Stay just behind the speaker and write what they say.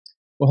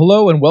Well,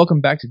 hello and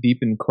welcome back to Deep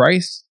in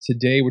Christ.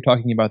 Today we're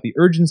talking about the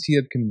urgency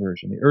of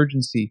conversion, the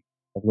urgency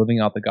of living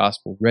out the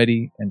gospel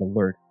ready and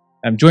alert.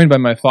 I'm joined by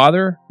my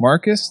father,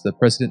 Marcus, the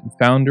president and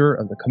founder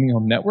of the Coming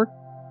Home Network,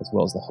 as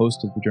well as the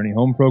host of the Journey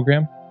Home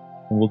program,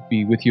 and we'll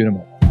be with you in a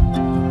moment.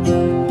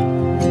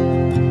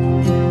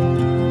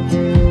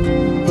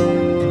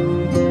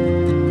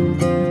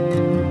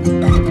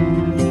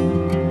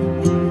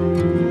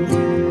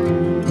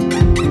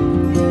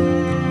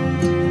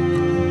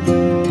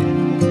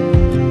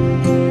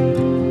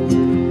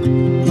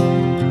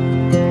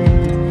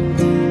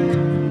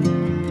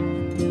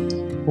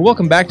 Well,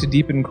 welcome back to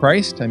Deep in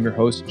Christ. I'm your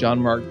host, John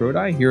Mark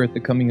Grodi, here at the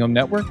Coming Home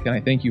Network, and I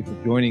thank you for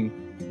joining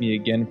me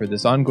again for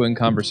this ongoing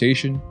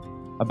conversation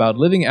about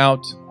living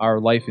out our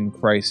life in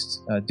Christ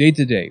day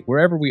to day.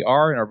 Wherever we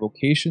are in our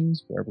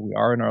vocations, wherever we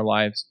are in our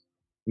lives,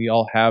 we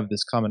all have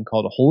this common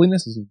call to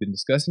holiness, as we've been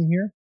discussing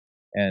here,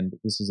 and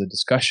this is a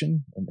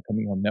discussion in the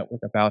Coming Home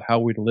Network about how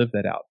we're to live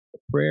that out. The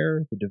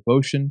prayer, the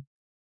devotion,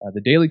 the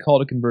daily call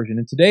to conversion.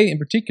 And today, in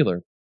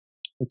particular,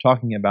 we're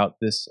talking about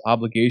this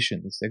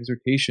obligation, this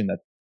exhortation that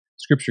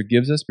Scripture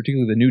gives us,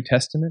 particularly the New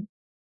Testament,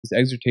 this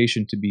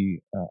exhortation to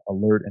be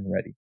alert and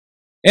ready.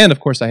 And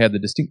of course, I had the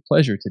distinct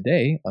pleasure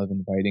today of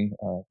inviting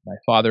my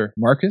father,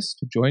 Marcus,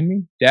 to join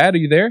me. Dad, are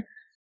you there?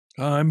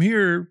 I'm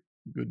here.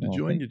 Good to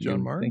join you,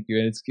 John Mark. Thank you.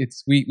 And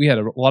we had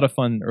a lot of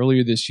fun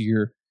earlier this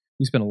year.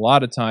 We spent a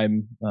lot of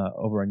time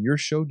over on your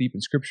show, Deep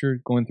in Scripture,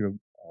 going through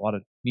a lot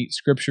of neat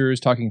scriptures,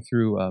 talking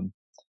through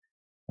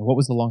what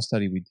was the long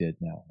study we did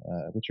now?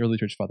 Which early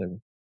church father?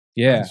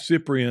 Yeah,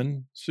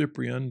 Cyprian,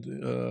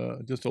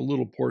 just a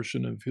little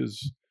portion of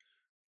his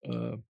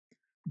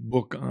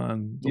book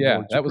on the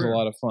Lord's that was Prayer. A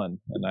lot of fun.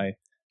 And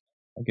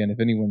again, if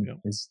anyone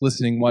is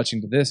listening,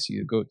 watching to this,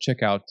 you go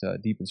check out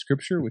Deep in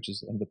Scripture, which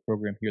is another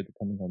program here at the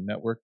Coming Home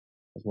Network,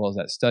 as well as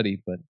that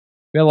study. But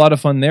we had a lot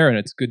of fun there, and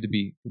it's good to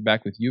be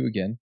back with you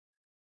again.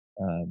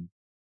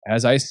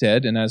 As I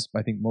said, and as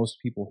I think most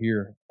people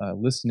here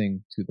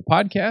listening to the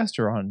podcast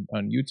or on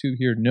YouTube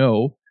here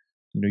know,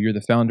 you're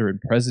the founder and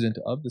president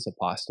of this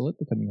apostolate,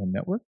 the Coming Home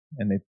Network,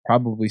 and they've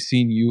probably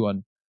seen you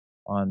on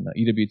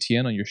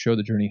EWTN on your show,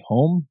 The Journey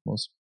Home.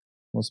 Most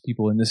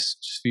people in this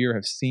sphere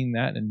have seen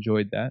that and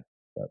enjoyed that.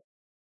 But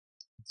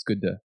it's good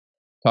to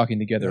talking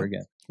together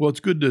again. Well, it's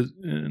good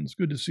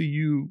to see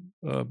you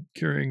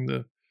carrying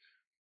the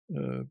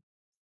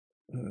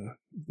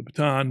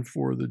baton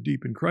for the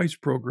Deep in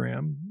Christ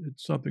program.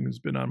 It's something that's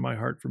been on my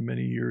heart for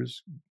many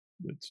years.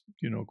 It's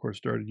of course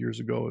started years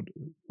ago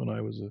when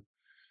I was a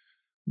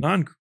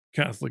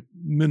non-Catholic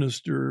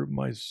minister.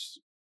 My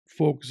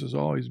focus has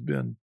always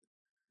been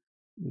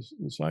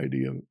this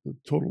idea of the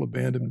total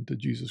abandonment to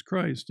Jesus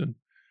Christ. And,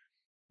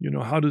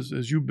 how does,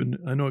 as you've been,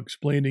 I know,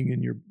 explaining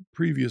in your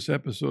previous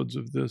episodes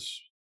of this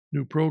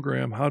new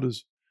program, how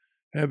does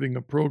having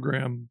a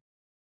program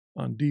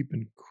on Deep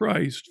in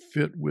Christ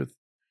fit with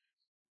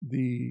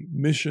the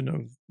mission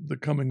of the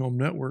Coming Home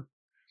Network?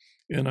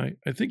 And I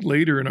think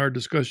later in our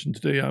discussion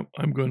today,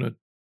 I'm going to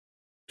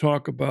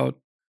talk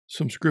about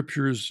some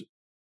scriptures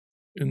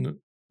in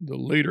the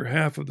later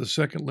half of the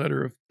second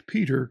letter of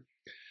Peter.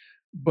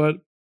 But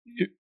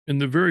in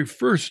the very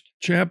first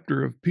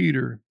chapter of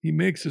Peter, he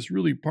makes this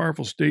really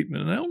powerful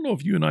statement. And I don't know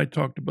if you and I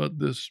talked about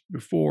this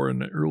before in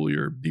the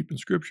earlier Deep in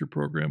Scripture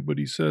program, but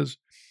he says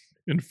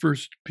in 1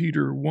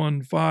 Peter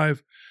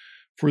 1:5,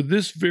 "For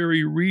this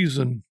very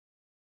reason,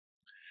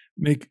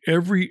 make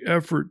every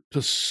effort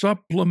to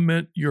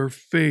supplement your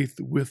faith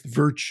with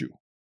virtue,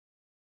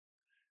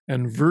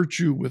 and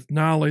virtue with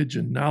knowledge,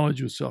 and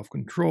knowledge with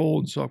self-control,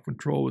 and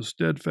self-control with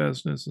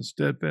steadfastness, and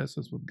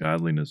steadfastness with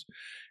godliness,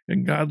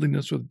 and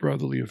godliness with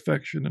brotherly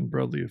affection, and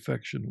brotherly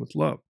affection with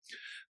love."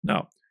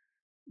 Now,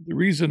 the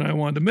reason I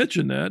wanted to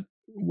mention that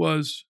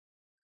was,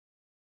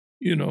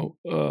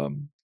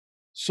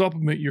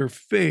 supplement your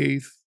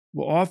faith.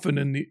 Well, often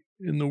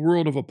in the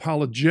world of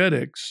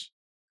apologetics,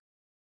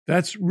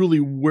 that's really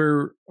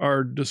where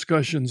our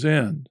discussions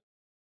end.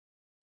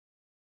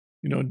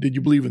 Did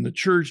you believe in the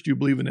church? Do you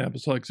believe in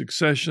apostolic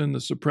succession, the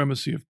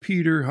supremacy of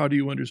Peter? How do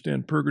you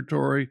understand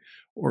purgatory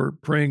or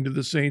praying to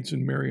the saints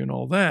and Mary and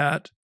all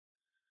that?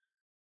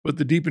 But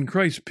the Deep in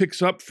Christ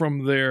picks up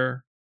from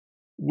there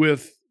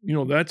with,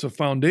 that's a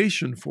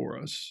foundation for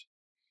us.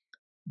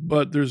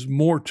 But there's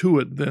more to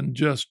it than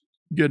just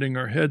getting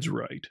our heads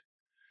right.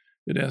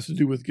 It has to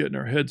do with getting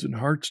our heads and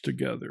hearts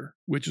together,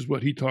 which is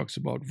what he talks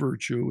about,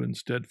 virtue and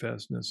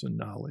steadfastness and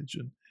knowledge.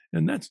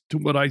 And that's to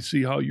what I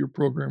see how your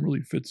program really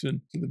fits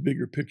into the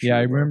bigger picture. Yeah,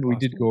 I remember we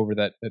did go over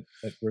that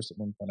verse at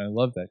one point. I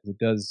love that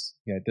because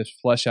it does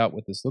flesh out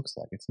what this looks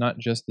like. It's not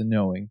just the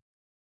knowing,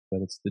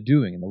 but it's the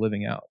doing and the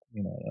living out.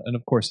 And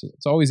of course,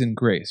 it's always in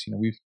grace.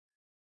 We've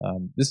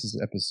this is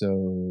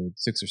episode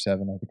 6 or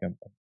 7. I think I'm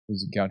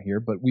losing count here,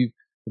 but we've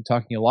been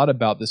talking a lot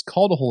about this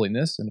call to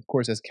holiness. And of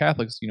course, as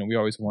Catholics, we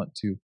always want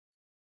to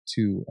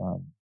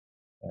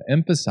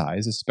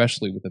emphasize,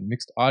 especially with a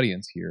mixed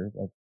audience here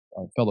of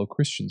fellow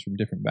Christians from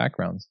different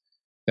backgrounds,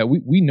 that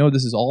we know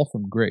this is all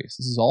from grace.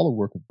 This is all a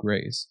work of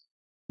grace.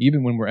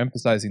 Even when we're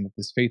emphasizing that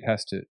this faith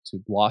has to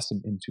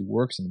blossom into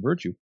works and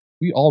virtue,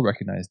 we all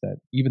recognize that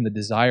even the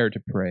desire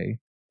to pray,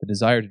 the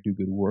desire to do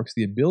good works,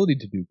 the ability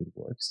to do good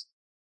works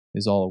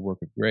is all a work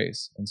of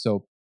grace. And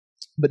so,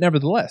 but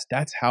nevertheless,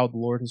 that's how the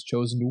Lord has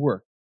chosen to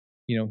work.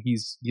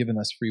 He's given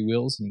us free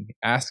wills, and he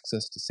asks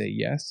us to say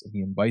yes, and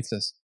he invites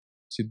us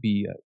to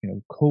be,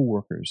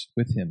 co-workers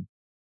with him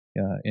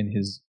in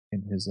his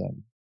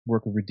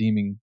work of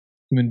redeeming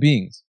human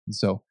beings. And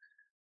so,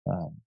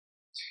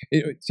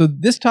 so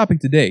this topic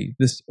today,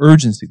 this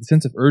urgency, the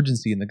sense of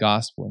urgency in the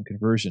gospel and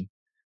conversion,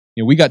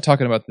 we got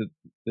talking about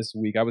this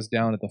week. I was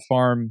down at the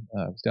farm.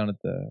 I was down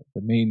at the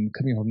main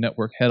Coming Home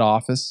Network head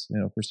office,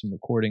 for some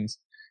recordings.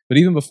 But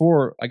even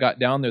before I got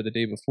down there the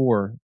day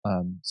before,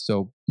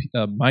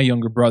 my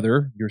younger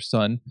brother, your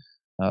son,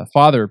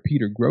 Father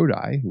Peter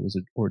Grodi, who was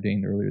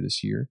ordained earlier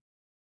this year,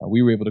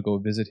 we were able to go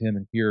visit him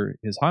and hear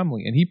his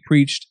homily, and he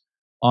preached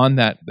on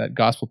that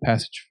gospel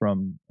passage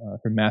from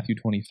Matthew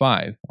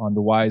 25 on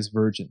the wise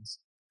virgins,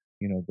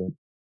 the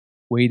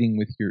waiting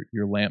with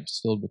your lamps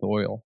filled with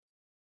oil.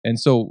 And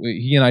so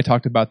he and I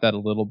talked about that a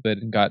little bit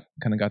and got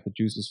the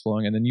juices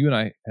flowing. And then you and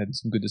I had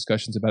some good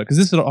discussions about it, because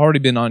this had already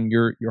been on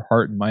your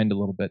heart and mind a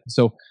little bit.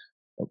 So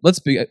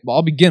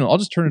I'll begin. I'll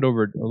just turn it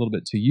over a little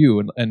bit to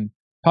you and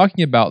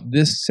talking about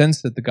this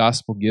sense that the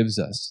gospel gives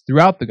us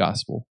throughout the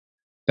gospel,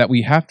 that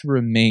we have to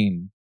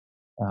remain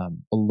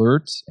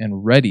alert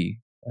and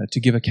ready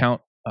to give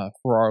account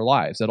for our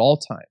lives at all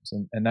times.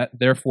 And that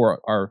therefore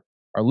our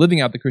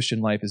living out the Christian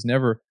life is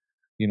never,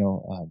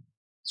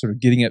 sort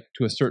of getting it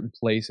to a certain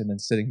place and then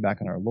sitting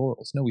back on our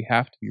laurels. No, we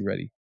have to be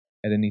ready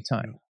at any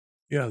time.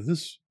 Yeah,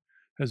 this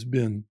has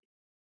been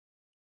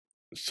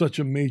such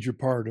a major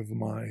part of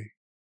my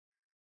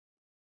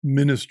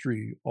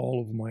ministry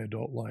all of my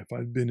adult life.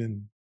 I've been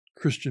in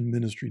Christian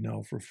ministry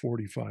now for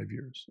 45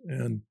 years.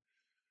 And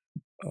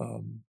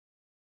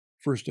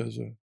first as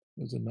a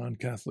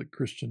non-Catholic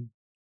Christian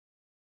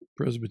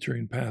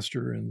Presbyterian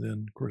pastor, and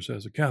then, of course,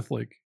 as a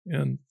Catholic.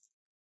 And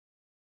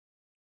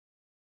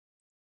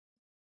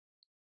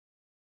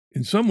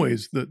in some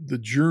ways, the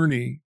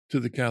journey to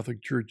the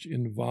Catholic Church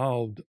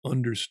involved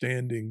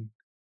understanding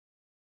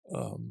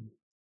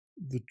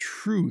the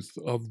truth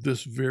of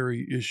this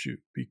very issue,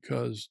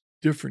 because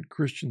different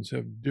Christians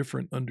have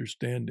different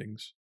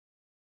understandings.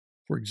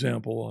 For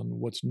example, on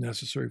what's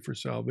necessary for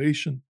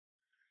salvation.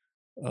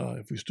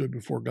 If we stood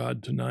before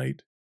God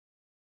tonight,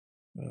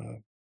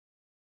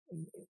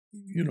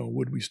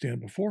 would we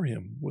stand before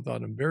him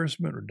without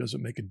embarrassment, or does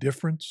it make a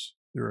difference?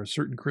 There are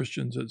certain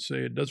Christians that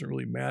say it doesn't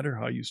really matter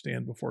how you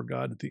stand before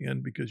God at the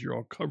end, because you're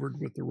all covered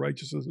with the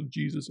righteousness of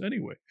Jesus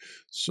anyway.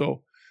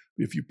 So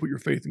if you put your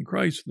faith in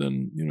Christ,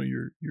 then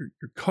you're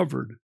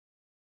covered.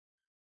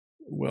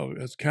 Well,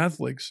 as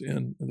Catholics,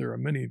 and there are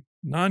many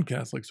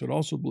non-Catholics that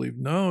also believe,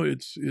 no,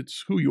 it's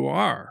who you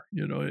are,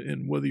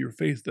 and whether your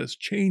faith has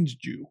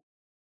changed you.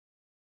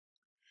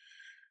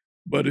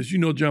 But as you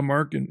know, John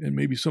Mark, and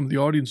maybe some of the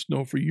audience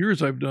know, for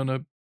years I've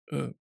done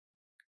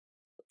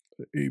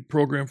a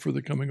program for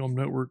the Coming Home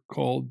Network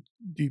called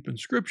Deep in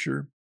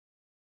Scripture.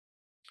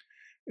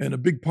 And a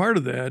big part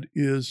of that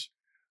is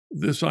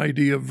this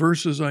idea of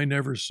verses I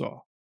never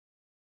saw.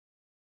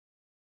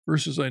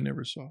 Verses I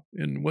never saw.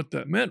 And what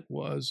that meant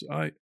was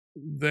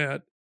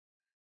that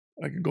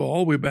I could go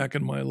all the way back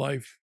in my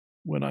life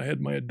when I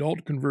had my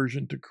adult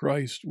conversion to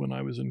Christ when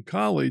I was in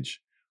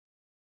college.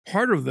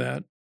 Part of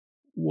that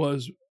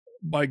was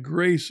by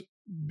grace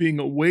being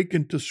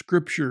awakened to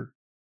Scripture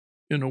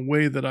in a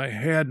way that I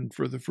hadn't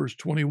for the first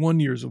 21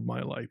 years of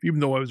my life, even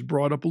though I was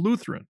brought up a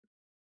Lutheran.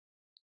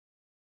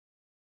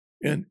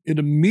 And it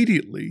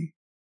immediately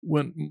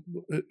went,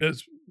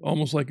 as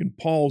almost like in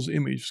Paul's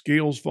image,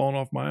 scales falling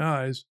off my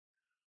eyes.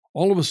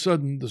 All of a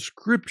sudden, the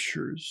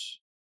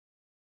Scriptures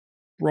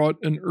brought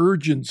an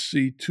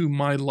urgency to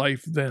my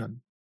life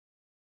then,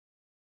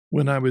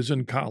 when I was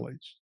in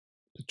college,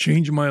 to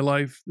change my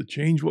life, to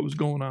change what was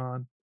going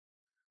on,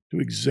 to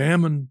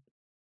examine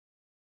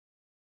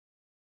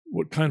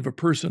what kind of a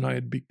person I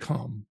had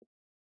become,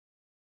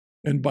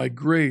 and by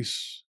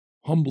grace,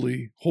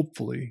 humbly,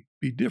 hopefully,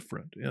 be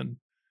different. And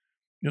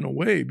in a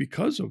way,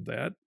 because of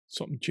that,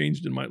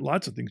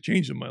 lots of things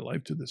changed in my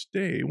life to this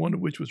day, one of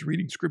which was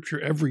reading Scripture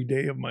every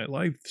day of my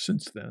life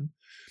since then,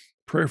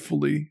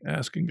 prayerfully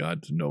asking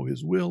God to know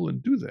his will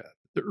and do that.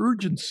 The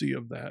urgency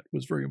of that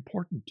was very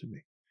important to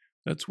me.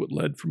 That's what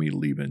led for me to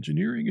leave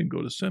engineering and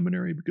go to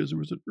seminary, because there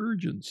was an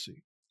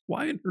urgency.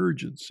 Why an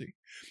urgency?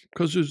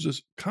 Because there's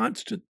this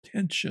constant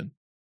tension.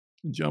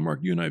 And John Mark,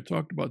 you and I have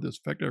talked about this.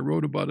 In fact, I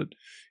wrote about it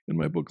in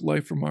my book,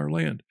 Life from Our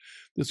Land.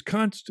 This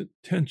constant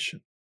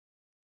tension.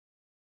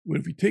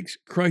 If we take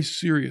Christ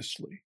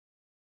seriously,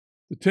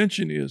 the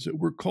tension is that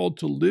we're called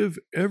to live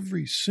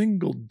every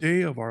single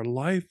day of our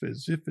life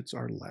as if it's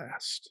our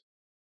last,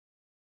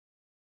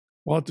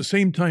 while at the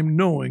same time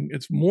knowing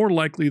it's more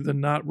likely than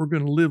not we're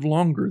going to live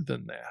longer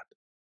than that.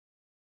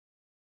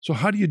 So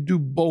how do you do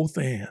both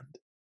and?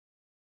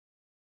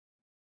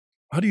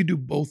 How do you do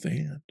both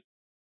and?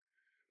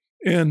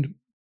 And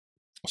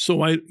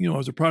so I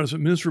was a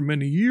Protestant minister for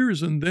many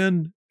years, and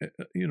then,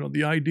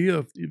 the idea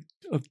of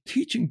of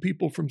teaching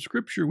people from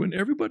Scripture when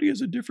everybody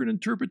has a different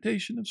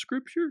interpretation of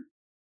Scripture?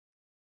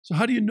 So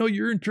how do you know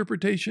your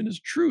interpretation is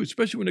true,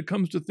 especially when it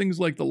comes to things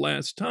like the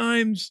last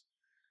times,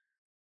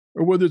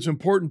 or whether it's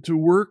important to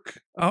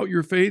work out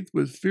your faith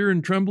with fear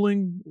and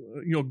trembling,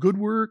 good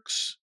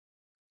works?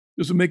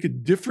 Does it make a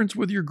difference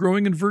whether you're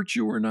growing in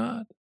virtue or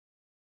not?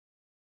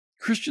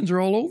 Christians are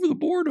all over the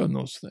board on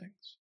those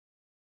things.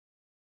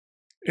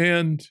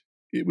 And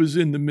it was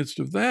in the midst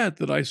of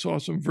that I saw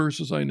some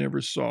verses I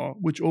never saw,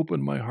 which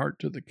opened my heart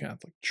to the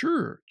Catholic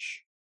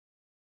Church.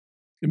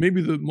 And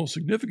maybe the most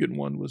significant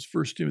one was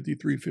 1 Timothy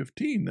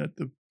 3:15,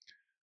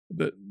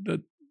 that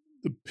the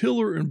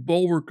pillar and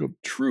bulwark of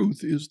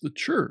truth is the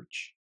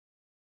church.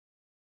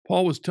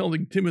 Paul was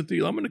telling Timothy,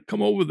 I'm going to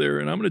come over there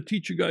and I'm going to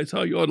teach you guys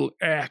how you ought to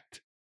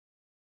act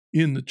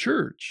in the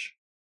church.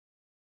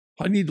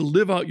 I need to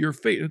live out your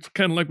faith. It's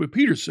kind of like what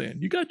Peter's saying.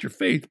 You got your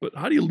faith, but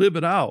how do you live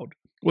it out?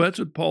 Well, that's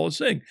what Paul is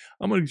saying.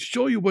 I'm going to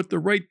show you what the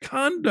right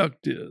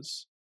conduct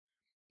is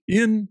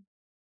in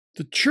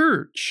the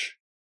church.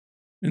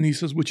 And he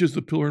says, which is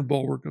the pillar and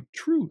bulwark of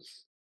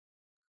truth.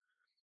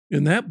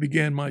 And that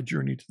began my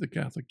journey to the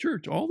Catholic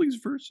Church. All these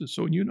verses.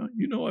 So you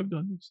know I've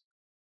done these.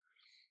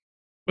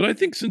 But I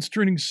think since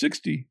turning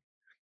 60,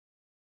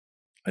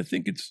 I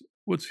think it's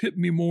what's hit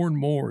me more and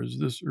more is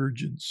this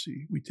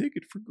urgency. We take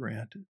it for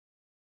granted.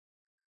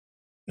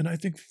 And I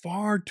think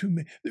far too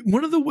many.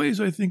 One of the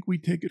ways I think we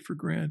take it for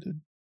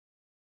granted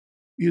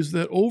is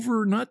that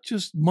over not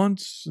just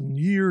months and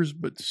years,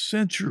 but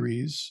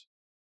centuries,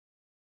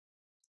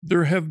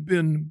 there have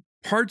been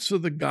parts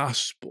of the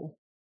gospel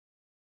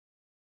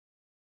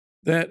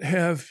that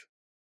have,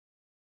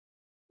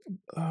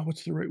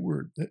 what's the right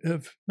word? That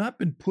have not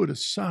been put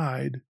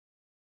aside,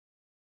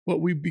 but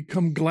we've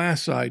become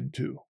glass-eyed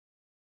to.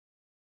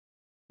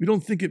 We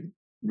don't think it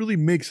really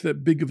makes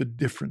that big of a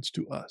difference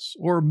to us.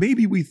 Or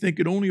maybe we think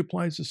it only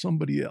applies to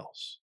somebody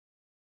else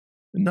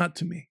and not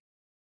to me.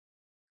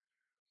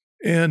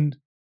 And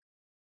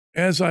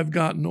as I've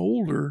gotten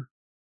older,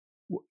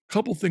 a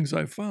couple things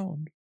I've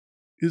found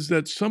is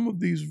that some of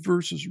these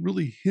verses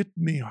really hit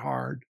me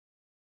hard.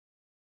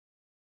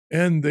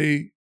 And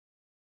they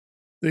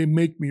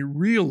make me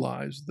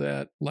realize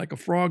that, like a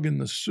frog in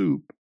the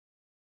soup,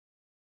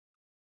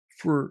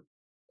 for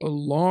a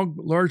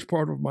large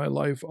part of my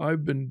life,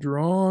 I've been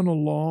drawn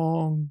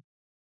along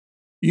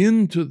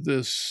into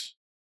this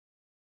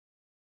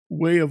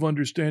way of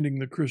understanding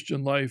the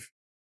Christian life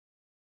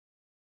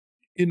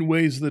in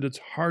ways that it's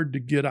hard to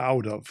get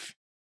out of.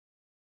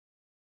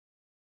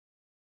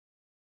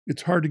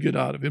 It's hard to get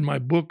out of. In my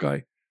book,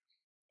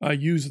 I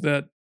use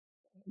that,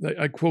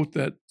 I quote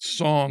that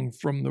song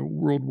from the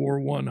World War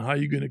I, how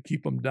you going to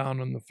keep them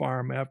down on the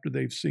farm after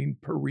they've seen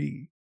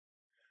Paris?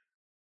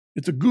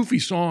 It's a goofy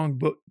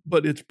song,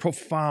 but it's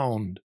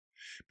profound,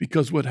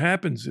 because what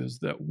happens is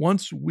that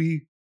once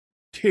we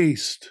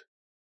taste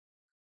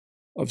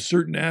of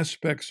certain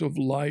aspects of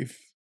life,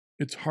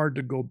 it's hard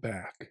to go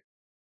back.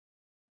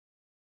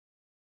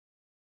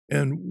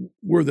 And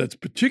where that's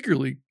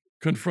particularly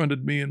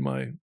confronted me in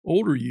my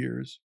older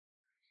years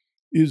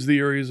is the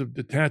areas of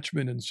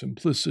detachment and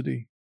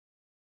simplicity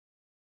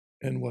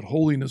and what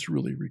holiness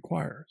really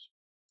requires.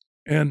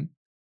 And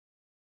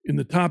in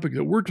the topic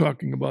that we're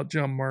talking about,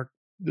 John Mark,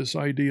 this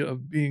idea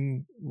of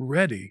being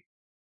ready,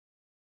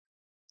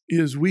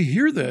 is we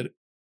hear that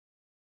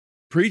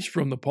preached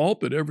from the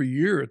pulpit every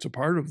year. It's a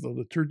part of the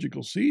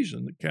liturgical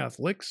season. The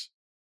Catholics,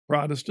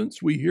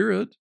 Protestants, we hear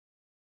it.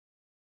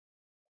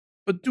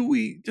 But do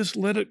we just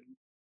let it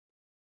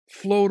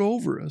float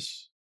over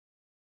us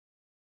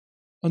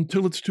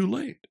until it's too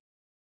late?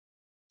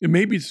 And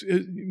maybe it's,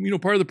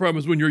 part of the problem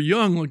is when you're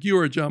young, like you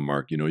are, John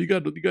Mark, you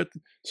got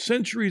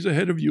centuries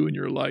ahead of you in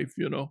your life,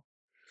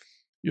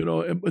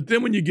 but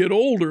then when you get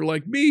older,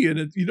 like me, and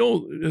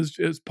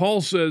as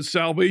Paul says,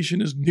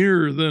 salvation is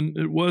nearer than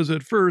it was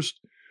at first.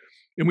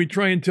 And we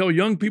try and tell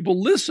young people,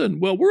 listen,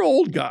 well, we're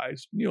old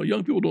guys.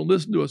 Young people don't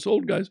listen to us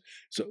old guys.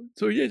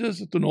 So yeah,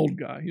 just an old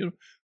guy.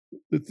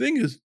 The thing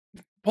is,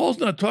 Paul's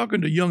not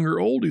talking to young or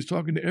old. He's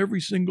talking to every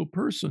single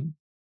person.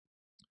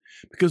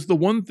 Because the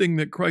one thing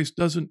that Christ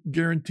doesn't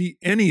guarantee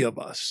any of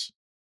us,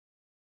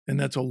 and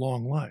that's a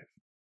long life.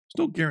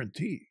 There's no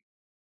guarantee.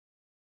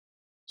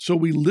 So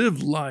we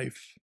live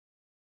life.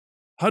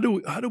 How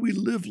do we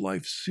live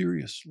life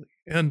seriously?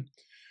 And,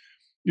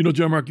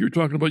 John Mark, you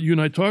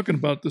and I talking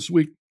about this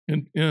week,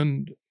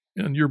 and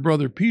your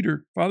brother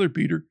Peter, Father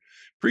Peter,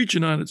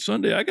 preaching on it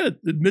Sunday. I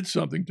got to admit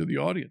something to the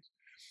audience.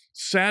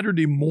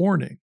 Saturday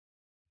morning,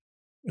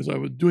 as I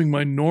was doing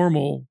my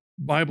normal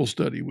Bible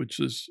study, which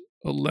is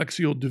a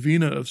Lectio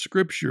Divina of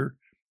Scripture,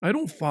 I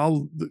don't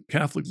follow the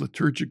Catholic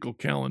liturgical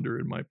calendar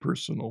in my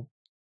personal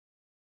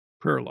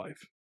prayer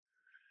life.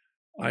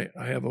 I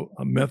have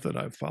a method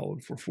I've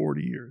followed for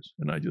 40 years,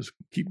 and I just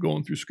keep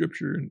going through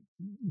Scripture and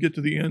get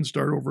to the end,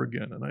 start over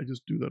again, and I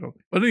just do that.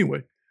 But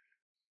anyway,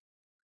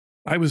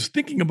 I was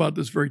thinking about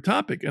this very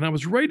topic, and I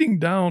was writing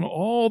down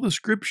all the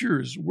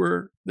Scriptures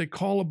where they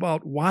call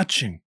about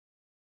watching.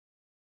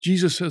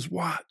 Jesus says,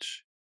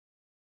 watch,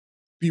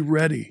 be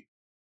ready.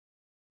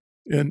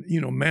 And,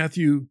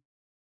 Matthew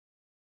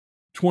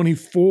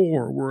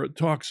 24, where it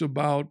talks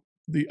about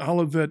the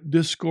Olivet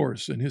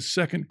Discourse and his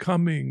second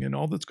coming and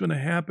all that's going to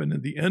happen.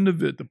 At the end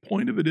of it, the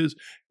point of it is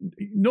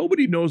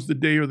nobody knows the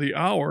day or the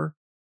hour,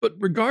 but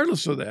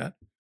regardless of that,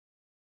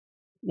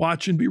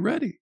 watch and be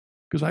ready,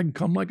 because I can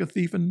come like a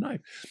thief in the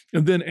night.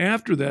 And then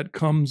after that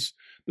comes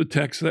the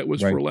text that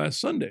was for last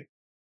Sunday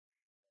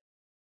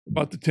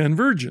about the 10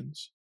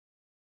 virgins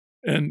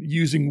and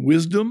using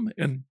wisdom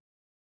and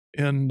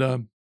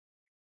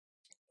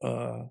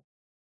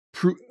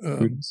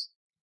Prudence.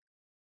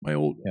 My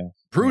old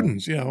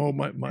prudence,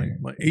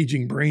 my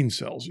aging brain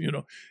cells,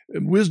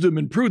 and wisdom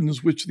and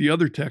prudence, which the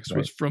other text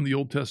was from the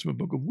Old Testament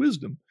book of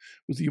wisdom,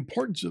 was the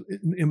importance of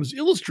it, and was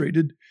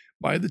illustrated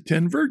by the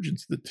 10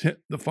 virgins,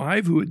 the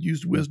 5 who had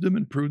used wisdom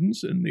and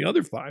prudence, and the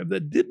other 5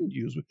 that didn't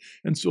use it.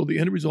 And so the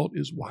end result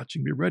is watch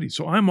and be ready.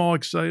 So I'm all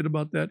excited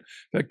about that.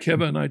 In fact,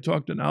 Kevin and I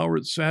talked an hour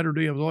at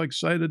Saturday. I was all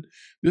excited.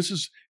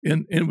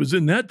 And it was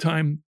in that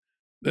time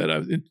that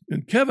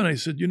and Kevin, I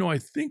said, I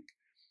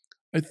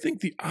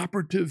think the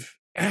operative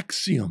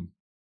axiom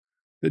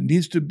that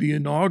needs to be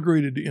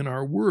inaugurated in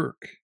our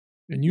work,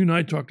 and you and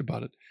I talked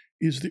about it,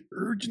 is the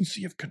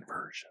urgency of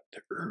conversion.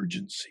 The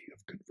urgency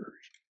of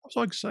conversion. I was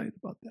all excited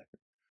about that.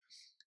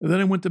 And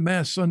then I went to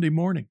Mass Sunday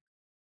morning.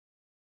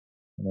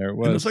 And there it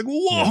was. And it's like,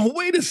 whoa,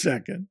 wait a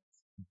second.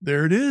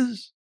 There it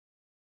is.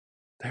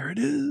 There it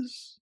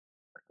is.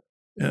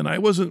 And I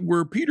wasn't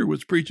where Peter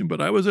was preaching, but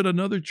I was at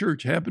another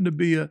church, happened to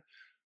be a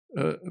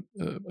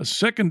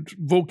second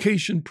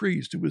vocation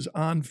priest who was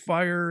on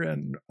fire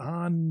and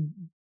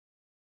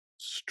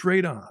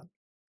straight on.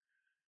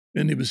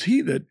 And it was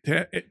he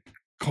that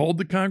called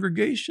the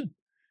congregation.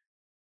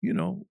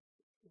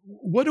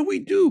 What do we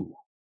do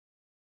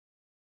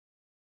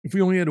if we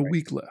only had a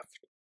week left?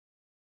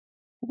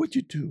 What'd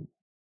you do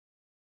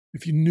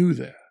if you knew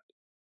that?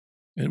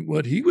 And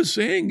what he was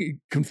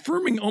saying,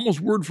 confirming almost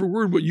word for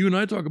word what you and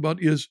I talk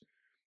about, is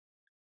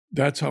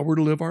that's how we're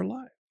to live our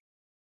life.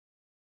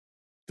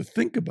 To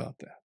think about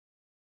that.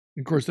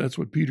 And of course, that's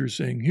what Peter's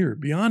saying here.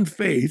 Beyond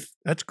faith,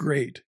 that's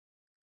great.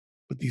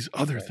 But these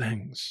other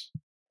things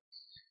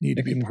need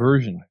to be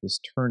conversion, this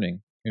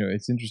turning.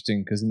 It's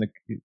interesting because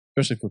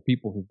especially for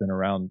people who've been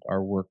around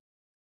our work,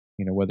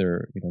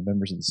 whether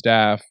members of the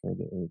staff or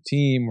the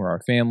team or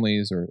our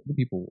families or the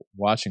people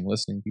watching,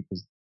 listening, people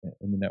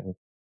in the network,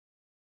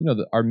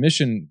 our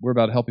mission, we're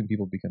about helping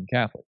people become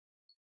Catholic.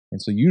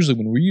 And so usually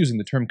when we're using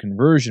the term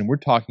conversion, we're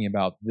talking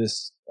about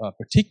this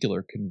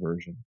particular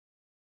conversion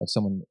of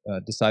someone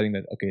deciding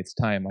that, okay, it's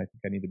time, I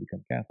think I need to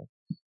become Catholic.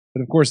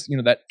 But of course,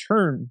 that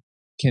term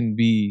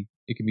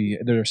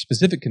there are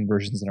specific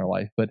conversions in our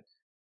life, but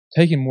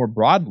taken more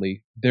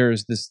broadly,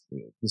 there's this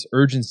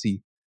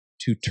urgency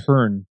to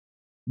turn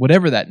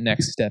whatever that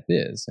next step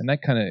is. And that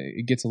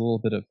it gets a little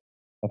bit of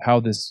how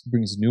this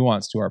brings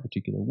nuance to our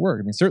particular work.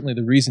 I mean, certainly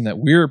the reason that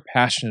we're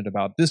passionate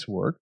about this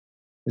work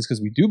is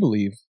because we do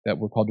believe that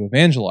we're called to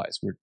evangelize.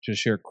 We're to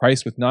share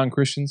Christ with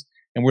non-Christians,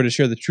 and we're to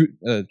share the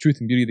truth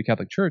and beauty of the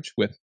Catholic Church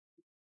with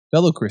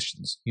fellow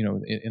Christians,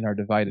 in our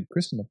divided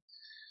Christendom.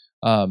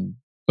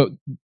 But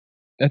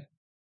that,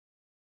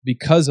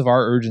 because of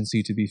our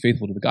urgency to be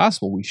faithful to the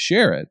gospel, we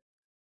share it.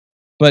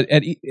 But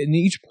in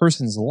each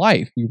person's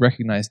life, we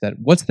recognize that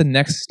what's the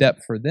next step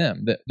for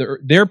them? That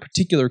their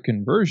particular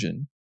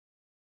conversion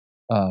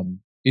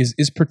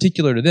is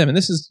particular to them. And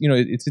this is,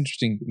 it's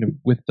interesting,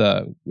 with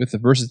the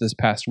verses this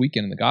past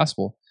weekend in the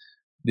gospel,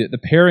 the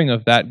pairing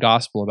of that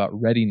gospel about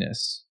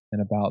readiness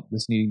and about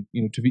this need,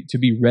 to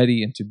be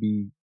ready and to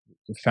be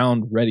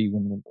found ready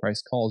when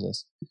Christ calls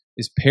us,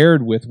 is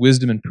paired with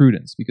wisdom and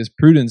prudence, because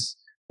prudence,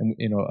 and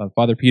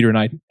Father Peter and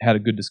I had a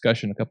good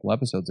discussion a couple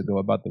episodes ago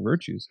about the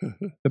virtues.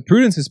 The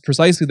prudence is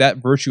precisely that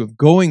virtue of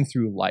going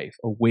through life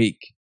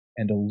awake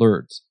and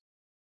alert.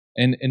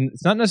 And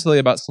it's not necessarily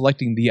about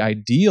selecting the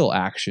ideal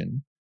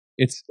action.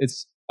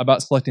 It's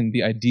about selecting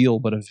the ideal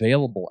but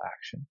available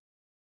action.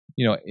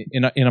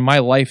 In my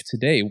life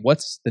today,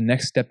 what's the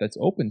next step that's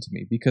open to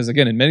me? Because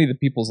again, in many of the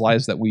people's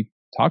lives that we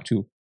talk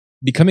to,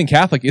 becoming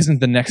Catholic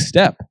isn't the next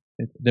step.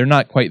 They're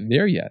not quite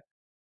there yet.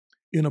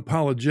 In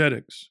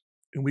apologetics,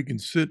 and we can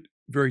sit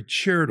very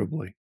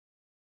charitably,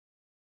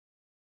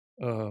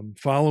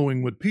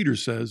 following what Peter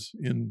says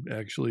in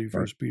actually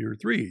 1 Peter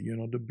 3,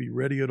 to be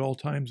ready at all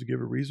times to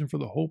give a reason for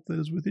the hope that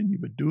is within you,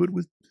 but do it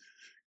with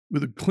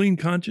a clean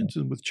conscience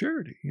and with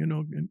charity, and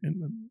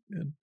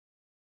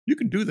you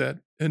can do that.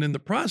 And in the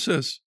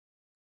process,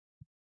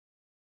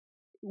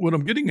 what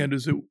I'm getting at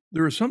is that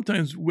there are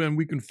sometimes when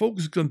we can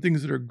focus on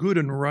things that are good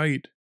and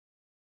right,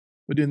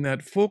 but in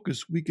that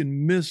focus, we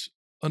can miss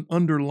an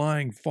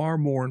underlying far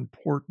more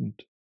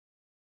important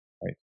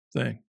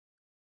thing.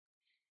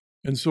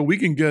 And so we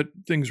can get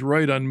things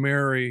right on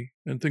Mary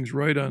and things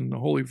right on the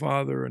Holy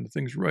Father and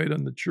things right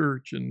on the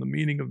church and the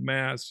meaning of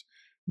Mass,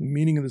 the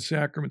meaning of the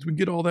sacraments. We can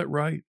get all that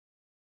right,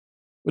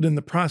 but in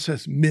the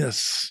process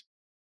miss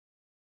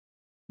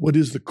what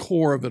is the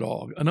core of it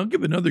all. And I'll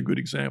give another good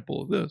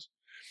example of this.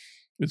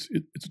 It's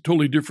a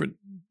totally different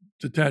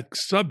detached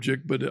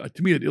subject, but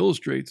to me it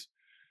illustrates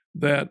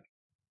that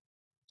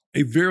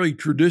a very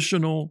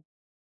traditional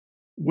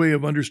way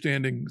of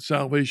understanding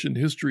salvation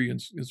history in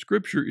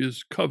Scripture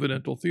is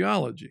covenantal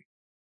theology.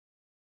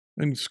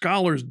 And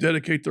scholars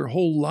dedicate their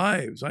whole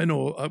lives. I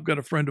know I've got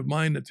a friend of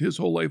mine that his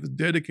whole life is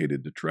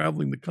dedicated to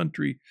traveling the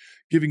country,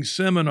 giving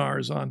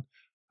seminars on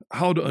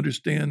how to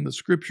understand the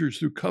Scriptures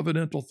through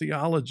covenantal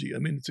theology. I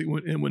mean,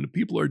 and when the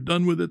people are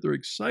done with it, they're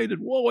excited.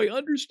 Whoa, I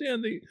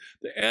understand the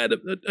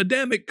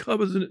Adamic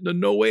covenant, the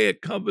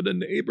Noahic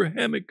covenant, the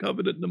Abrahamic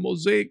covenant, the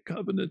Mosaic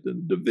covenant,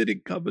 and the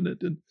Davidic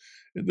covenant, and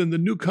then the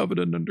new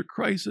covenant under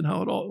Christ and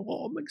how it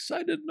all, I'm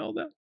excited to know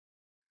that.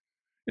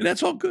 And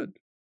that's all good.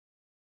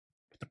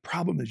 But the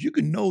problem is you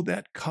can know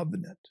that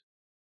covenantal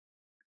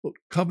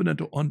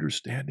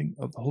understanding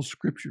of the whole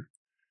Scripture,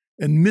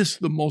 and miss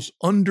the most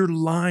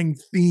underlying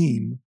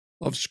theme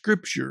of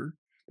Scripture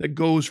that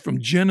goes from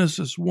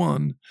Genesis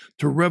 1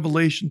 to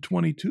Revelation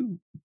 22.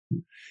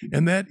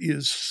 And that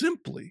is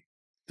simply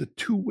the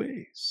two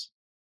ways.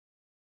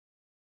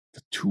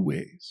 The two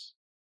ways.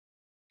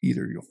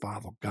 Either you'll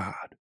follow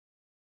God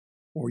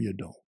or you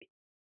don't.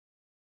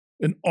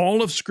 In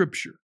all of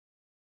Scripture,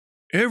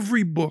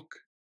 every book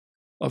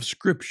of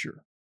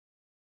Scripture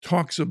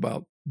talks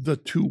about the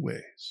two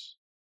ways.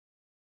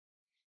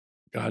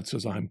 God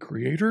says, I'm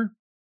creator,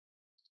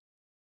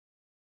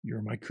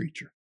 you're my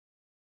creature.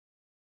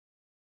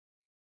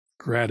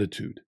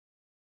 Gratitude,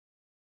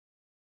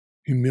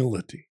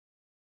 humility,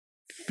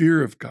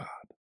 fear of God,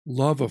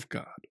 love of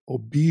God,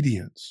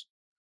 obedience,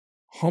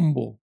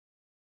 humble,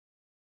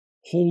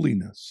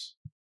 holiness,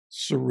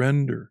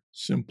 surrender,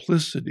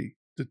 simplicity,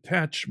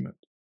 detachment,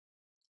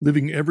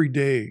 living every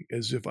day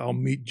as if I'll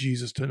meet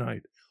Jesus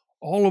tonight.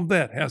 All of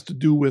that has to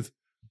do with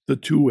the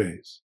two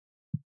ways.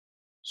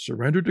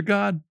 Surrender to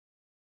God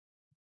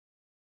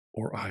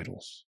or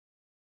idols.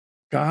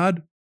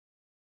 God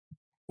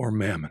or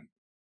mammon.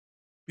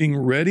 Being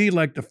ready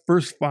like the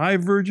first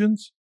 5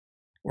 virgins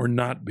or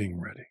not being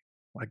ready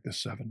like the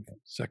second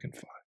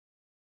 5.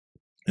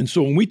 And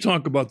so when we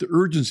talk about the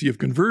urgency of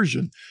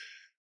conversion,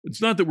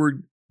 it's not that we're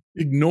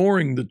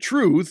ignoring the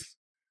truth,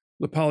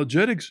 the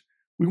apologetics.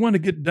 We want to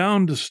get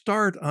down to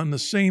start on the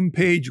same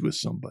page with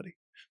somebody.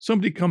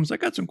 Somebody comes, I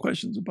got some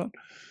questions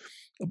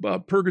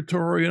about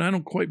purgatory, and I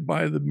don't quite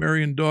buy the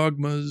Marian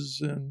dogmas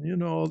and,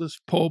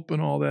 this Pope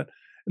and all that.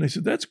 And I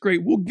said, that's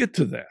great. We'll get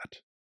to that.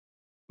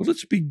 But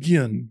let's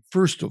begin,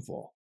 first of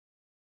all,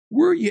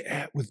 where are you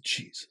at with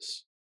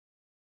Jesus?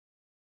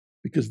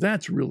 Because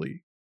that's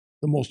really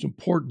the most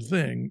important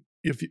thing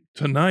if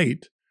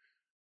tonight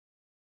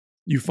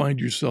you find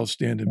yourself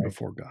standing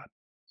before God.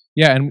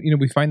 Yeah, and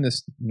we find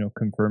this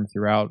confirmed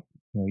throughout,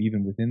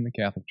 even within the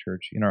Catholic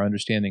Church, in our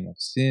understanding of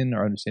sin,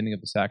 our understanding of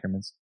the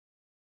sacraments.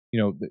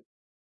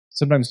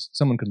 Sometimes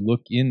someone could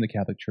look in the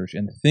Catholic Church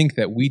and think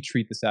that we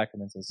treat the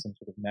sacraments as some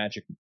sort of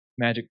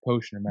magic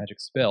potion or magic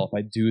spell. If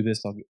I do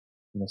this, I'll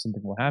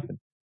something will happen.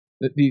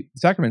 The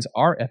sacraments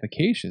are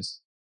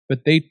efficacious,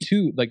 but they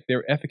too,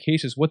 they're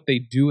efficacious. What they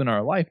do in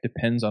our life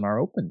depends on our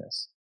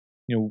openness.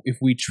 If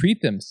we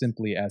treat them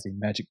simply as a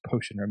magic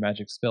potion or a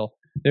magic spell,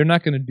 they're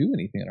not going to do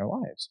anything in our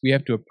lives. We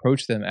have to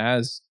approach them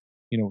as,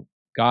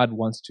 God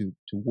wants to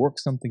work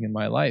something in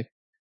my life.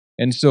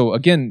 And so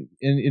again,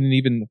 in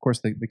even, of course,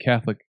 the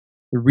Catholic,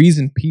 the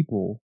reason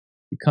people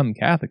become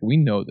Catholic, we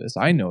know this.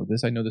 I know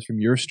this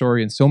from your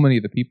story and so many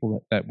of the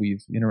people that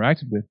we've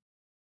interacted with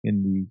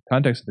in the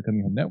context of the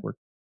Coming Home Network.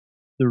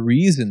 The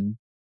reason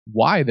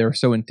why they're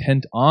so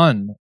intent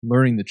on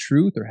learning the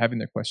truth or having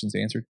their questions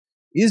answered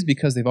is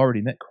because they've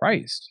already met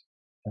Christ.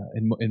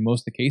 In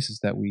most of the cases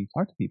that we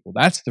talk to people,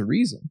 that's the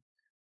reason.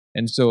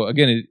 And so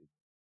again,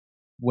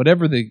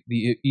 whatever the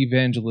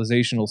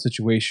evangelizational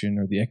situation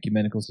or the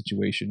ecumenical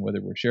situation, whether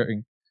we're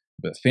sharing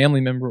with a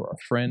family member or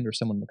a friend or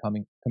someone in the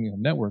Coming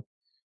Home Network,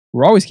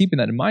 we're always keeping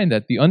that in mind,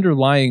 that the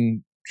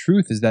underlying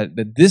truth is that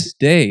this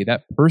day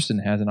that person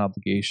has an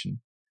obligation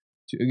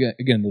to,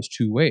 again, those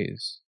two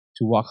ways,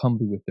 to walk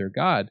humbly with their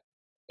God.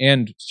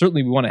 And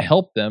certainly we want to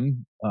help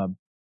them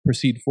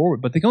proceed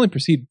forward, but they can only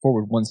proceed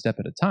forward one step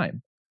at a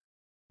time.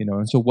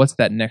 And so what's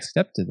that next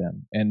step to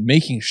them? And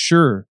making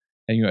sure,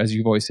 and as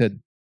you've always said,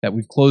 that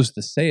we've closed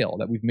the sale,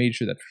 that we've made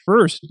sure that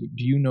first,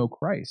 do you know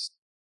Christ?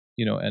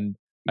 And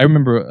I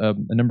remember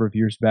a number of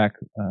years back,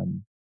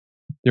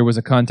 there was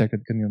a contact at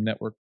the Coming Home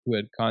Network who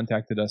had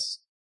contacted us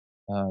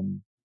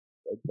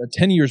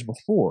 10 years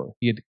before.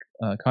 He had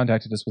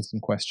contacted us with some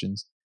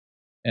questions,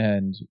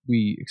 and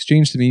we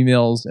exchanged some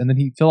emails, and then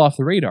he fell off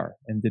the radar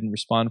and didn't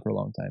respond for a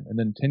long time. And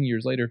then 10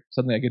 years later,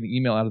 suddenly I get an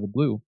email out of the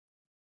blue,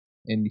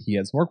 and he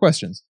had some more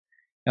questions.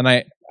 And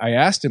I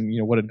asked him,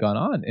 what had gone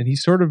on, and he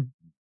sort of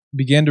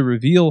began to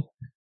reveal,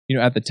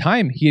 at the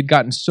time he had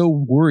gotten so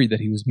worried that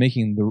he was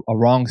making a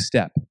wrong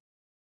step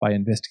by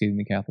investigating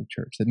the Catholic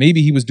Church, that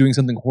maybe he was doing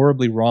something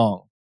horribly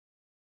wrong,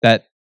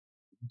 that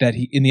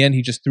he, in the end,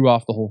 he just threw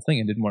off the whole thing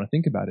and didn't want to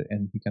think about it,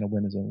 and he kind of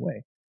went his own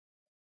way.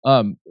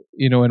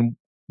 And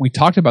we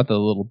talked about that a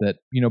little bit,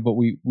 but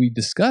we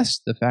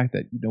discussed the fact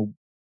that,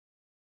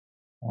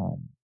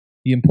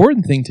 the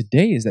important thing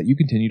today is that you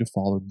continue to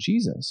follow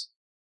Jesus.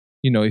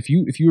 If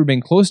you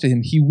remain close to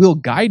him, he will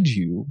guide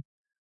you,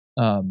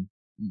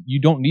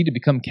 you don't need to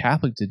become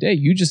Catholic today.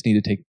 You just need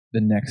to take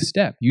the next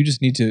step. You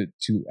just need to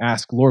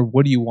ask, Lord,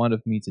 what do you want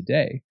of me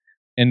today?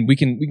 And we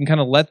can kind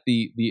of let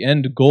the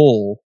end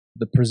goal,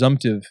 the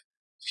presumptive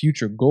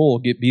future goal,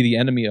 be the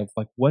enemy of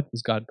like, what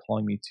is God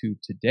calling me to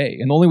today?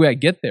 And the only way I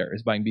get there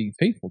is by being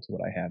faithful to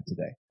what I have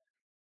today.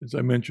 As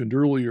I mentioned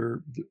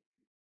earlier,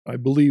 I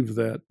believe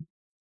that,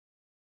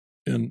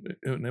 and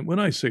when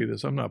I say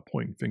this, I'm not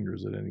pointing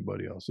fingers at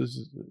anybody else. This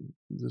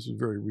is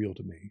very real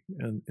to me,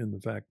 and in the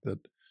fact that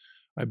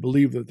I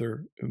believe that there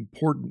are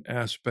important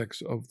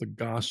aspects of the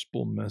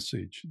gospel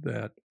message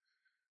that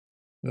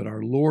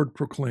our Lord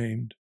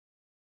proclaimed,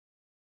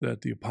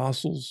 that the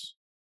apostles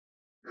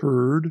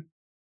heard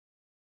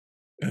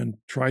and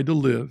tried to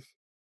live,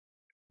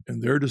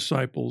 and their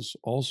disciples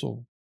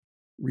also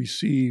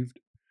received,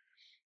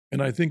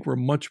 and I think were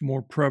much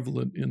more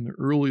prevalent in the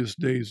earliest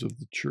days of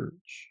the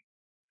church.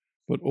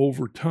 But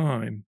over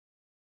time,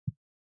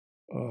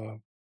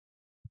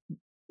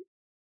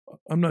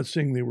 I'm not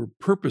saying they were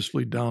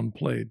purposefully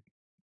downplayed,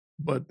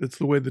 but it's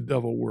the way the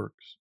devil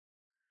works.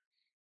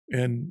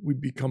 And we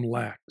become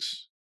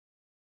lax.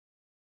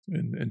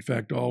 And in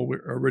fact,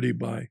 already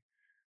by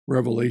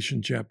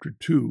Revelation chapter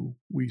 2,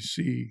 we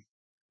see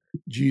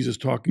Jesus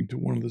talking to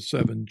one of the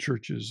 7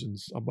 churches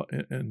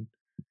and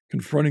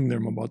confronting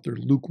them about their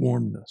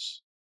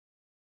lukewarmness.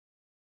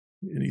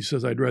 And he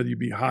says, I'd rather you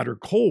be hot or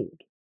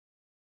cold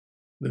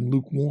than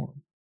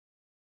lukewarm.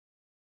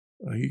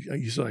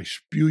 He said, I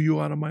spew you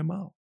out of my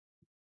mouth.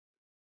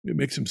 It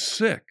makes him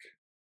sick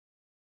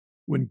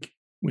when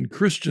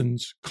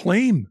Christians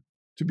claim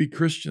to be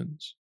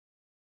Christians,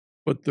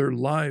 but their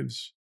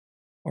lives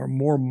are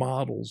more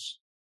models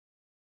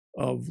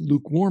of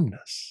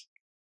lukewarmness.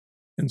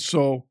 And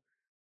so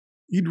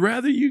he'd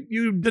rather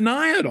you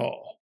deny it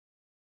all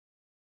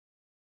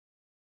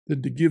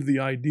than to give the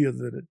idea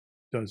that it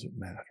doesn't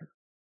matter.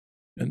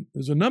 And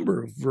there's a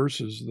number of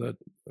verses that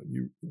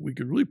we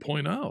could really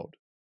point out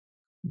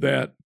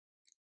that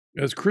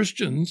as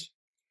Christians,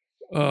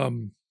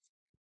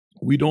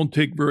 we don't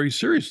take very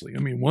seriously. I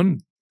mean, one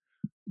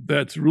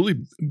that's really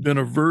been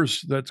a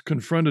verse that's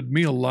confronted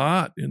me a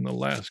lot in the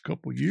last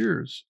couple of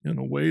years in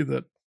a way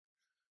that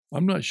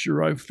I'm not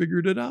sure I've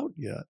figured it out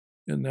yet.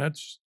 And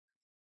that's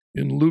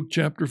in Luke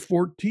chapter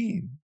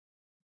 14,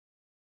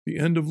 the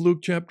end of Luke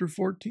chapter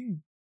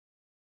 14.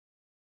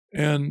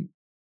 And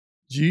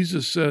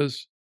Jesus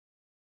says,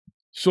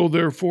 so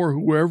therefore,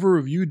 whoever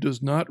of you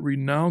does not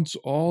renounce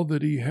all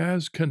that he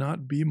has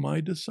cannot be my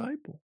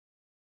disciple.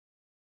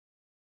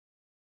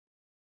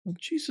 Well,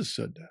 Jesus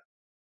said that.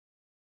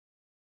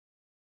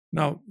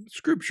 Now,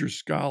 scripture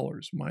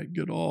scholars might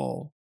get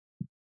all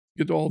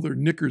their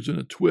knickers in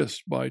a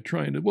twist by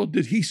trying to, well,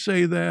 did he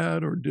say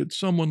that, or did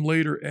someone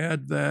later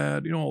add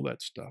that? All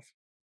that stuff.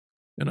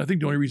 And I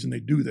think the only reason they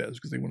do that is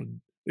because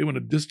they want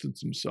to distance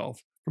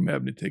themselves from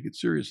having to take it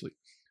seriously.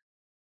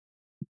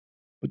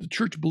 But the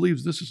church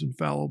believes this is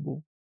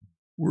infallible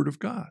word of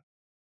God.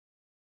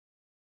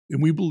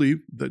 And we believe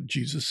that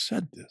Jesus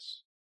said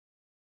this.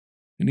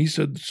 And he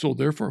said, so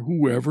therefore,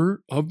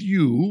 whoever of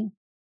you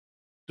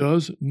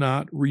does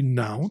not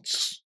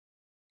renounce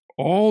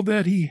all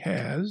that he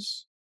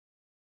has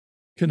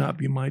cannot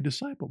be my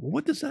disciple. Well,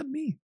 what does that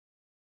mean?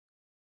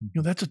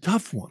 That's a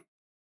tough one.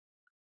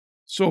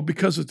 So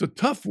because it's a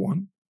tough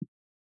one,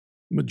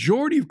 the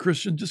majority of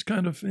Christians just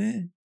kind of,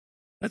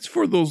 That's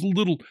for those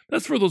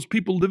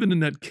people living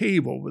in that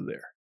cave over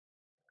there.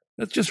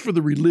 That's just for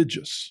the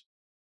religious.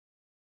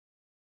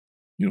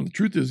 The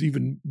truth is,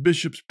 even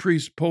bishops,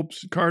 priests,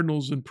 popes,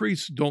 cardinals, and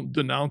priests don't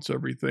denounce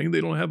everything.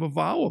 They don't have a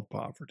vow of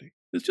poverty.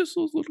 It's just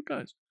those little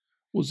guys.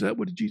 Was that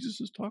what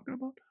Jesus is talking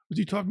about? Was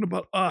he talking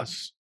about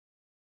us?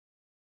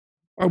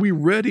 Are we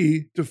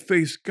ready to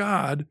face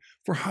God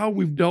for how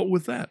we've dealt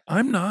with that?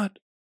 I'm not.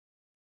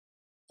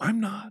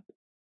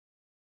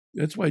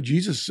 That's why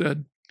Jesus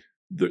said,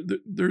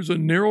 there's a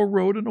narrow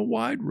road and a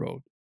wide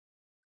road.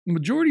 The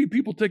majority of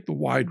people take the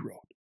wide road.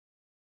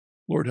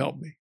 Lord, help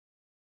me.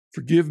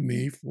 Forgive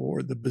me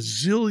for the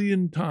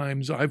bazillion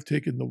times I've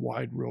taken the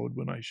wide road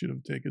when I should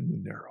have taken the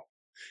narrow.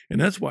 And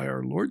that's why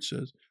our Lord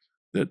says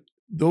that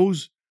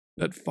those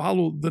that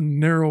follow the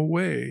narrow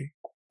way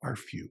are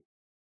few.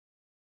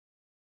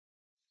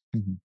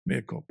 Mm-hmm.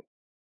 Mea culpa.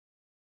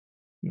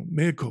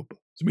 Mea culpa.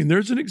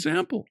 There's an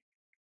example.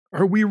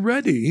 Are we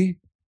ready?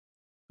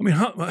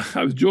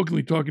 I was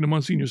jokingly talking to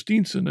Monsignor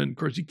Steenson, and of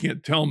course he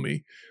can't tell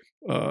me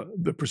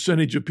the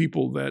percentage of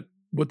people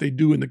what they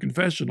do in the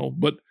confessional,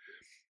 but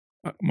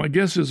my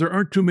guess is there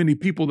aren't too many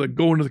people that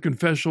go into the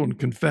confessional and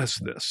confess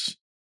this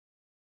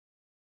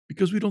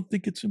because we don't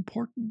think it's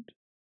important.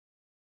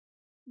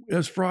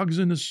 As frogs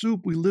in a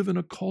soup, we live in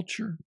a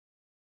culture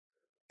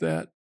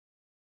that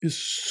is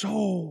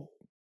so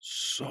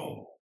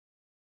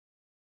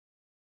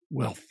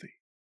wealthy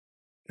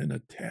and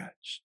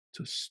attached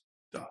to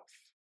stuff.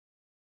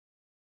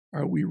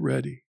 Are we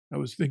ready? I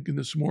was thinking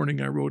this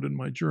morning, I wrote in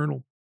my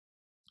journal,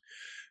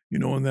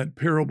 in that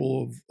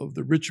parable of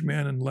the rich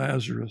man and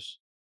Lazarus.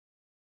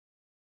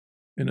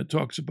 And it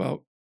talks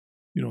about,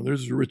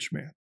 there's a rich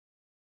man.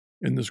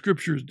 And the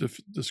scriptures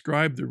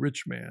describe the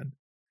rich man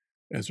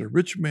as a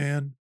rich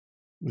man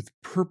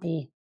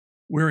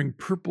wearing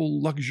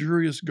purple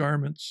luxurious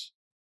garments,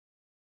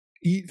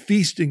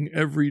 feasting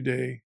every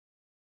day,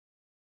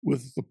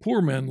 with the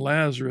poor man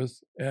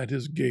Lazarus at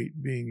his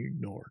gate being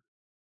ignored.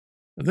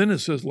 And then it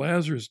says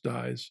Lazarus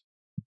dies,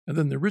 and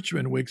then the rich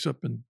man wakes up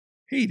in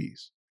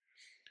Hades.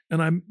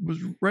 And I was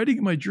writing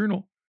in my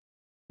journal,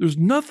 there's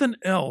nothing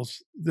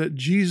else that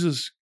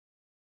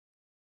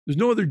there's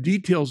no other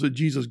details that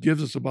Jesus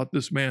gives us about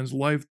this man's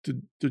life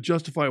to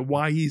justify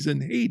why he's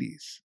in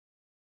Hades,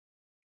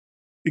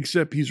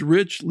 except he's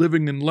rich,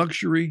 living in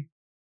luxury,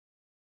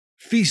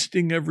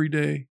 feasting every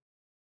day,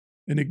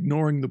 and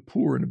ignoring the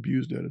poor and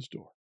abused at his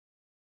door.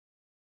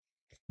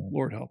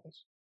 Lord, help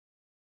us.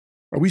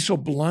 Are we so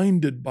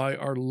blinded by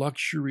our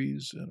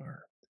luxuries and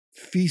our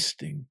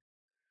feasting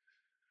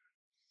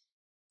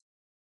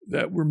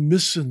that we're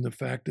missing the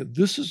fact that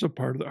this is a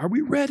part of are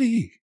we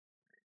ready?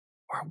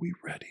 Are we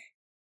ready?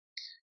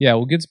 Yeah,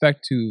 well, it gets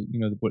back to,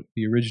 what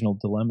the original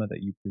dilemma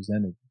that you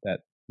presented,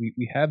 that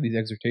we have these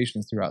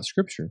exhortations throughout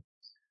Scripture.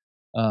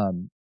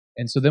 And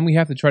so then we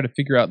have to try to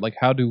figure out, like,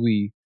 how do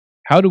we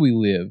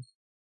live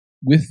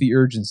with the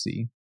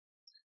urgency,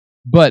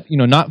 but,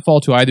 not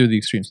fall to either of the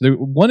extremes. So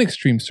one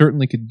extreme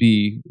certainly could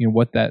be,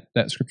 what that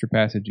Scripture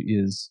passage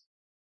is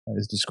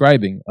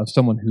describing, of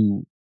someone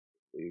who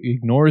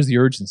ignores the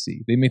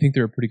urgency. They may think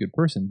they're a pretty good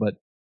person, but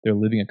they're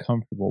living a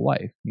comfortable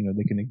life.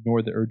 They can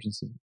ignore the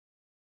urgency.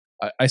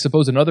 I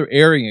suppose another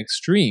erring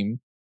extreme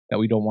that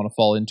we don't want to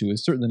fall into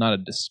is certainly not a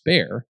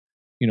despair.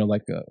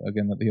 Like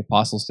again, the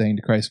apostles saying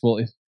to Christ, well,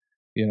 if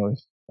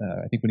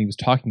I think when he was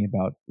talking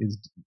about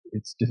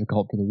it's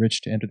difficult for the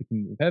rich to enter the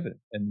kingdom of heaven,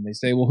 and they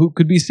say, well, who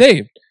could be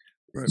saved?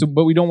 Right. So,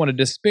 but we don't want to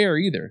despair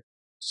either.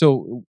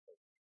 So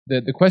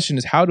the question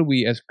is, how do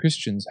we, as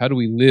Christians,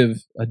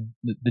 live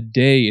the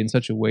day in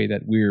such a way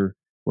that we're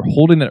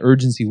holding that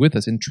urgency with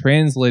us and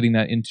translating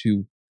that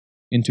into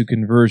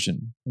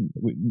conversion,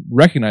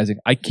 recognizing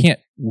I can't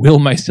will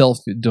myself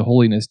to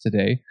holiness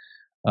today.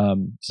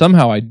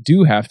 Somehow I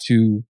do have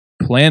to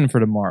plan for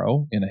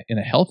tomorrow in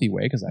a healthy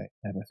way, because I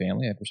have a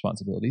family, I have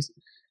responsibilities,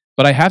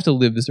 but I have to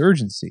live this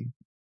urgency.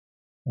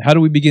 How do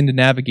we begin to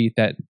navigate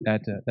that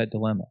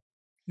dilemma?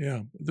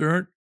 Yeah,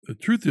 the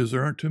truth is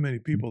there aren't too many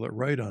people that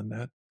write on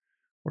that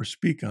or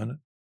speak on it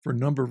for a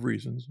number of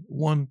reasons.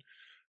 One,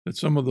 that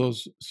some of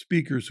those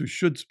speakers who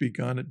should speak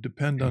on it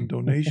depend on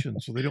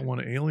donations, so they don't want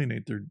to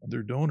alienate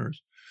their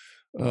donors.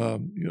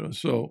 But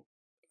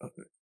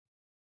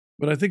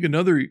I think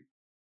another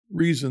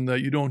reason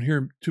that you don't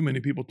hear too many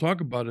people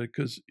talk about it,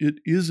 because it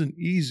isn't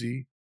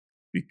easy,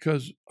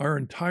 because our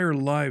entire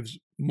lives,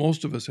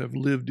 most of us have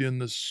lived in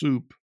the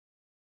soup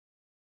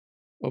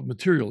of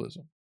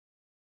materialism.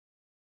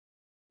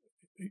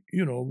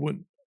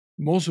 When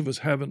most of us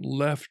haven't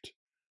left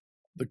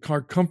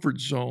our comfort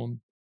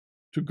zone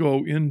to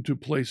go into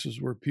places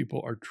where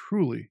people are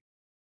truly,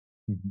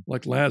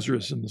 like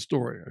Lazarus in the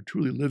story, are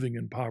truly living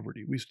in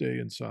poverty. We stay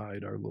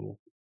inside our little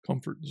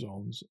comfort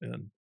zones,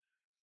 and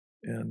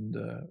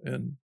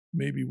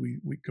maybe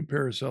we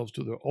compare ourselves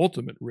to the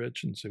ultimate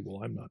rich and say,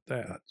 well, I'm not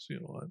that.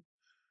 So,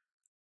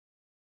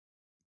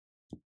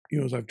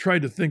 as I've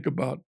tried to think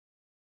about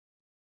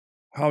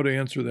how to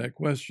answer that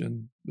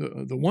question,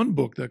 the one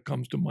book that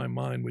comes to my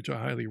mind, which I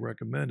highly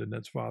recommend, and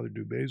that's Father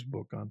Dubé's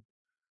book on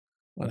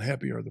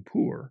Happy Are the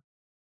Poor,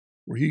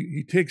 where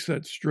he takes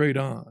that straight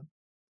on.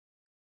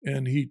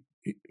 And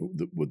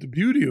with the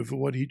beauty of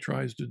what he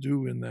tries to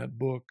do in that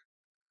book,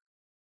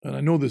 and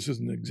I know this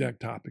isn't the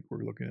exact topic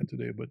we're looking at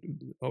today, but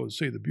I would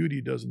say the beauty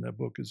he does in that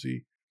book is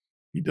he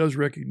does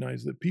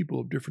recognize that people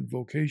of different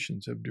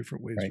vocations have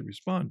different ways to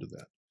respond to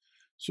that.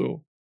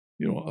 So,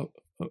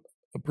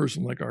 a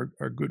person like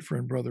our good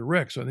friend Brother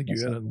Rex, I think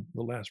you had on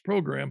the last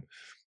program,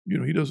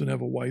 he doesn't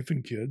have a wife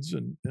and kids,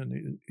 and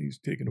he's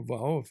taken a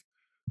vow of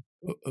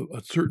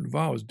a certain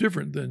vow is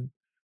different than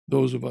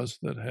those of us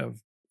that have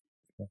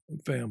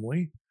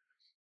family.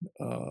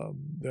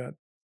 That,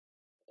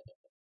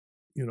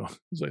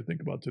 as I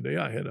think about today,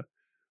 I had a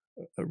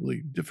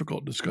really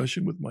difficult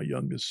discussion with my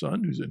youngest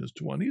son, who's in his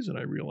 20s, and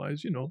I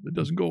realized, it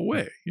doesn't go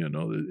away.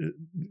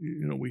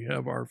 We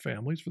have our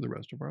families for the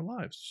rest of our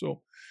lives.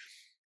 So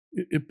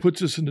it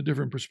puts us in a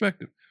different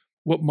perspective.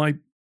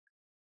 And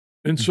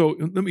so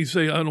let me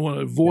say, I don't want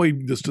to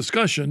avoid this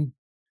discussion,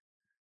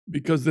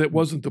 because that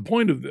wasn't the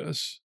point of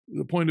this.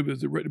 The point of it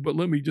is, but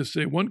let me just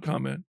say one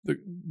comment, that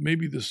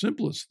maybe the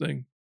simplest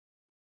thing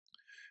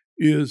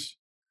is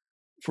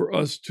for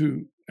us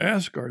to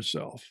ask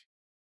ourselves,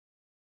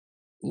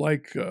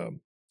 like the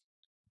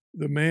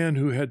man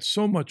who had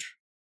such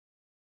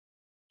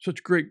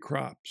great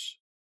crops,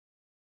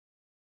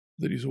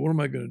 that he said, what am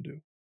I going to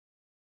do?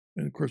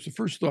 And of course, the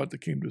first thought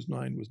that came to his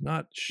mind was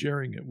not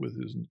sharing it with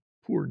his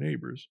poor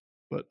neighbors,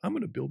 but I'm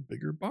going to build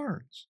bigger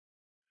barns.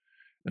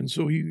 And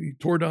so he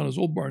tore down his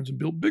old barns and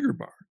built bigger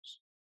barns.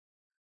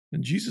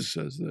 And Jesus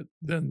says that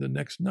then the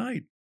next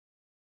night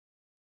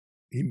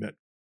he met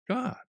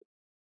God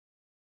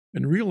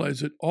and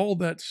realized that all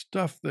that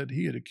stuff that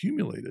he had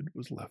accumulated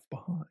was left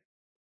behind.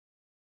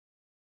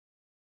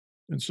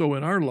 And so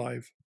in our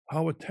life,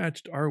 how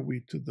attached are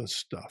we to the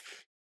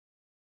stuff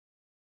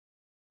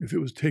if it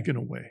was taken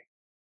away?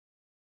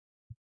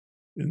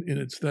 And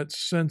it's that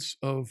sense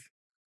of,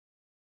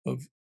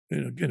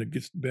 and again, it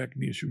gets back to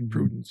the issue of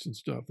prudence and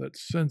stuff, that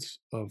sense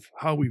of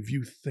how we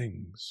view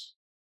things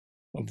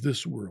of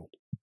this world.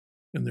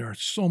 And there are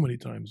so many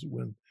times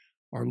when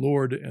our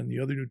Lord and the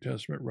other New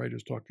Testament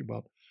writers talk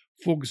about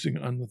focusing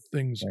on the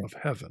things of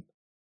heaven,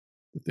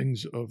 the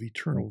things of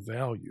eternal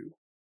value,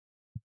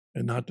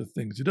 and not the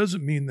things. It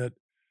doesn't mean that,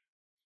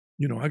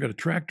 I got a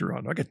tractor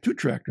out. I got 2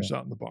 tractors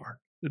out in the barn.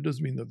 It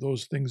doesn't mean that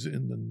those things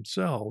in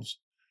themselves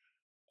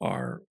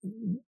are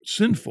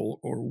sinful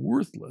or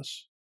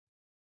worthless,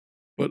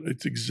 but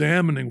it's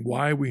examining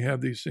why we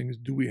have these things.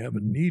 Do we have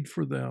a need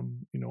for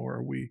them?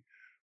 Are we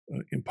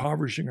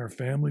impoverishing our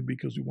family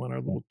because we want our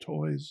little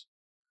toys,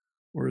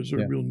 or is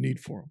there a real need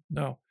for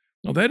them?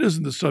 Now that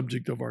isn't the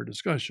subject of our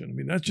discussion. I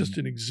mean, that's just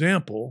an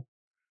example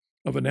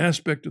of an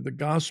aspect of the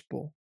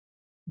gospel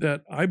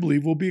that I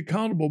believe will be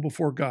accountable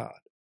before God.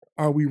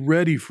 Are we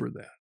ready for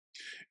that?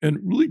 And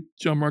really,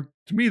 John Mark,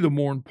 to me, the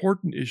more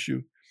important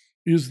issue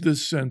is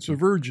this sense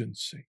of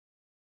urgency,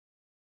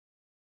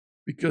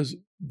 because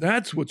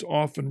that's what's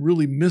often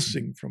really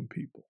missing from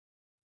people,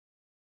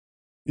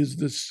 is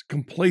this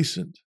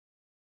complacent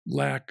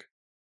lack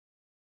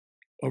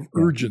of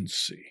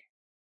urgency.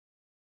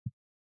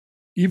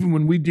 Even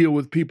when we deal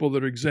with people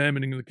that are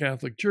examining the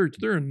Catholic Church,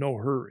 they're in no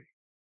hurry.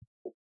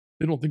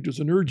 They don't think there's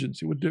an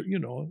urgency.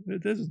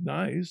 This is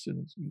nice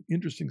and it's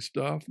interesting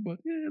stuff, but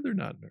they're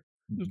not there.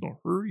 There's no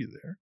hurry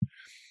there.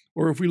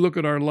 Or if we look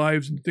at our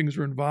lives and things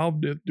we're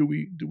involved in, do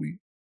we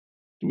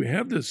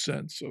have this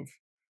sense of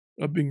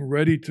being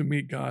ready to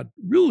meet God?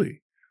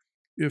 Really,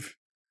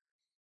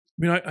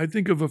 I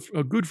think of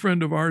a good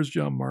friend of ours,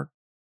 John Mark,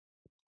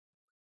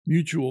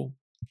 mutual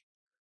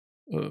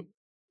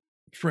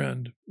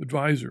friend,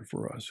 advisor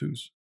for us,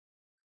 who's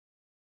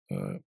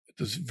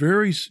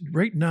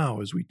right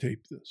now as we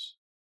tape this,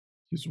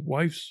 his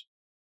wife's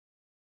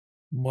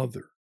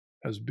mother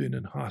has been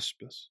in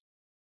hospice.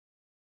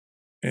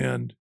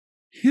 And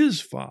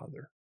his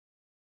father,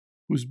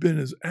 who's been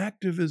as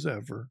active as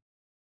ever,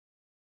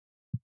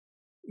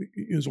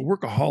 is a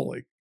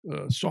workaholic,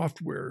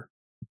 software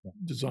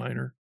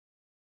designer,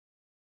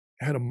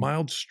 had a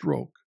mild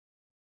stroke.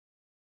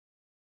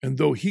 And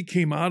though he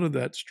came out of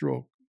that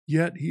stroke,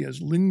 yet he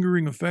has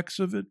lingering effects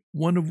of it,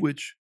 one of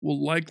which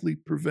will likely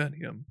prevent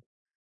him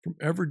from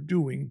ever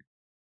doing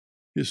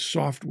his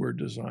software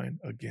design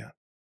again.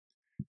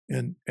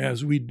 And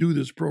as we do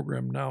this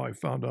program now, I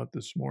found out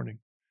this morning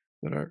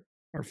that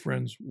our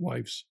friend's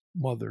wife's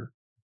mother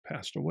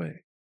passed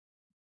away.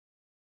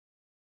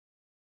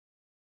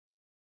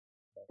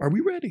 Are we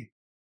ready?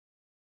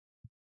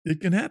 It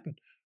can happen.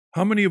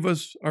 How many of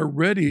us are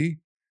ready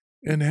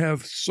and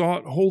have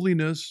sought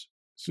holiness,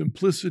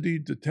 simplicity,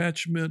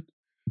 detachment,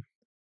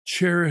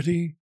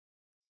 charity,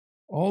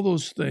 all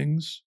those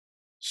things,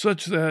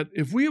 such that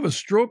if we have a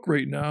stroke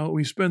right now,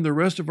 we spend the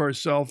rest of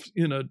ourselves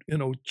in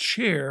a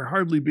chair,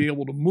 hardly be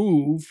able to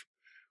move,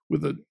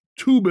 with a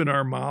tube in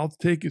our mouth.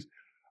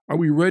 Are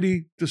we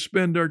ready to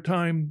spend our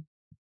time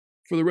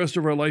for the rest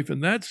of our life in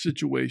that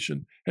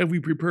situation? Have we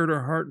prepared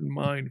our heart and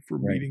mind for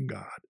meeting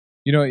God?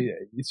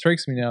 It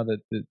strikes me now that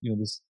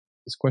this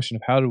question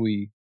of how do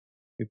we,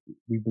 if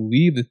we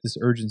believe that this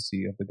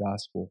urgency of the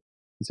gospel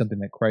is something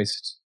that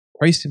Christ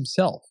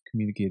himself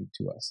communicated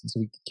to us, and so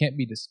we can't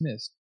be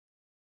dismissed.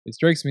 It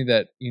strikes me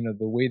that, the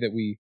way that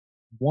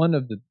one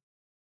of the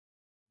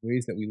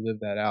ways that we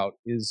live that out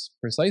is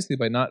precisely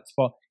by not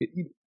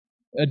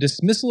a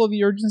dismissal of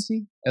the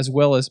urgency, as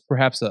well as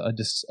perhaps a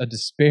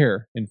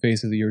despair in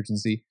face of the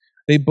urgency.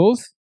 They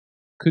both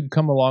could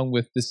come along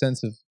with the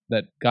sense of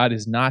that God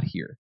is not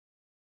here.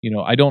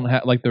 I don't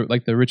have, like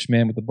the rich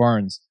man with the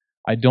barns,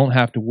 I don't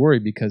have to worry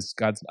because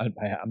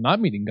I'm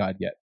not meeting God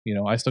yet.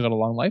 I still got a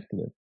long life to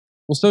live.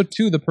 Well, so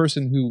too the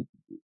person who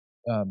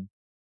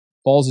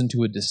falls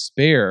into a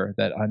despair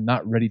that I'm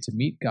not ready to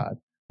meet God.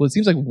 Well, it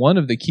seems like one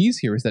of the keys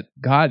here is that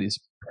God is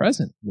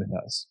present with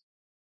us.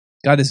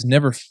 God is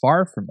never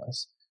far from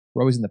us.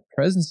 We're always in the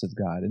presence of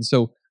God. And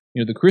so,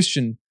 the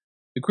Christian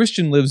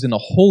lives in a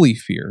holy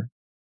fear,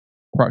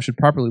 should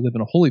properly live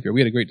in a holy fear. We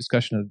had a great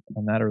discussion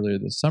on that earlier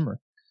this summer.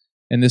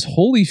 And this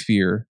holy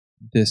fear,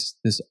 this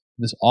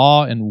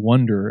awe and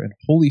wonder and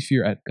holy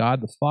fear at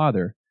God the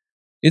Father,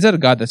 is at a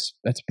God that's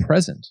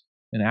present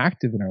and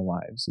active in our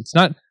lives. It's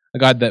not a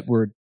God that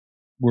we're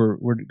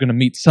going to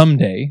meet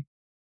someday,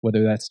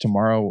 whether that's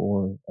tomorrow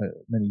or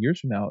many years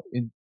from now.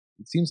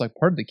 It seems like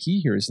part of the key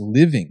here is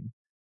living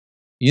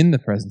in the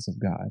presence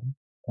of God.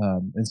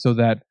 And so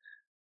that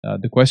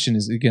the question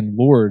is, again,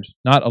 Lord,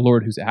 not a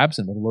Lord who's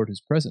absent, but a Lord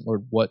who's present.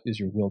 Lord, what is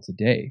your will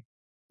today?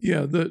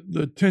 Yeah,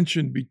 the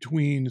tension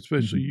between,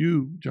 especially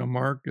you, John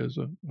Mark, as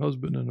a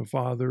husband and a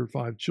father,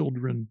 5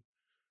 children,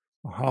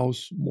 a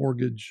house,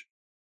 mortgage,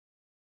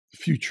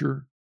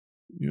 future,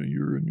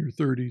 you're in your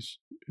 30s,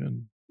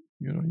 and,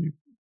 you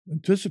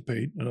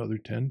anticipate another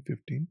 10,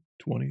 15,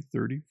 20,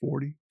 30,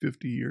 40,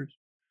 50 years.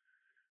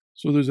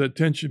 So there's that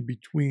tension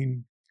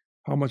between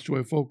how much do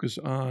I focus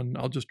on,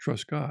 I'll just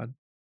trust God,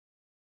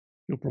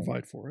 He'll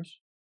provide for us.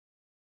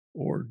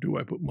 Or do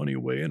I put money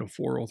away in a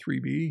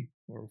 403b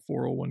or a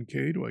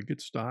 401k? Do I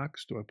get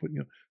stocks? Do I put,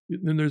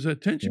 then there's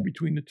that tension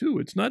between the two.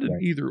 It's not an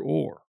either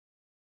or.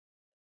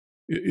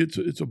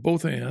 It's a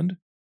both and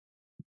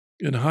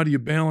how do you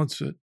balance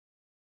it?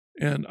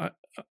 And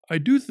I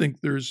do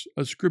think there's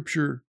a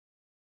scripture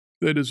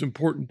that is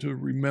important to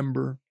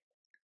remember,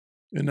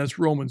 and that's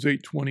Romans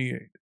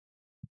 8:28.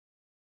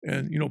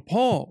 And,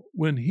 Paul,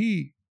 when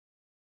he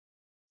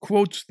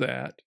quotes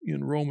that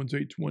in Romans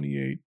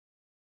 8:28,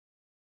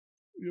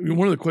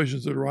 one of the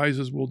questions that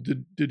arises, well,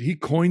 did he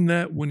coin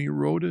that when he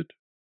wrote it?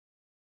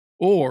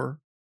 Or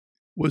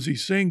was he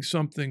saying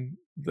something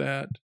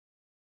that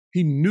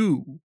he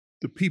knew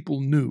the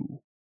people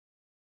knew?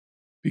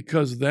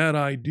 Because that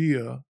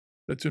idea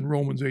that's in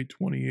Romans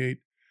 8:28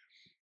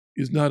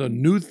 is not a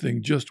new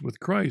thing just with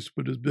Christ,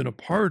 but has been a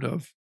part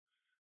of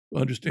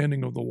the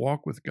understanding of the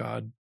walk with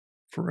God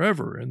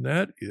forever. And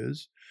that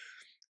is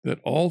that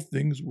all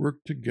things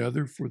work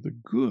together for the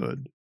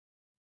good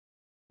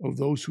of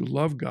those who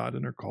love God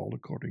and are called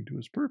according to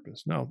his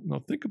purpose. Now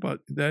think about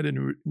that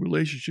in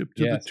relationship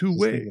to the two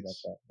ways.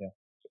 About that.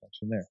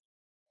 Yeah, there.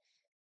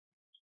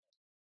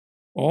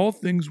 All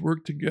things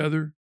work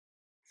together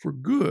for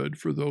good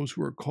for those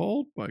who are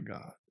called by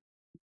God,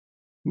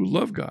 who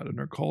love God and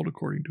are called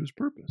according to his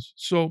purpose.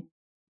 So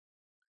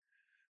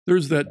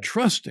there's that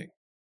trusting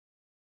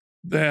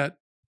that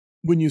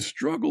when you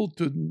struggle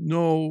to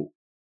know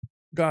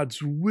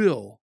God's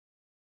will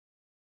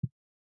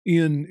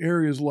in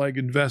areas like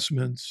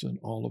investments and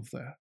all of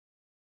that,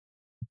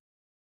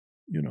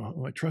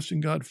 am I trusting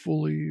God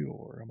fully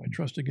or am I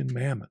trusting in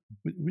mammon?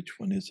 Which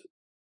one is it?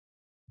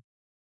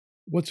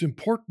 What's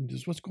important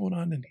is what's going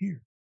on in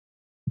here.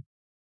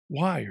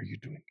 Why are you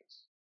doing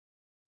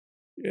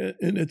this?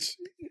 And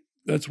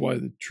that's why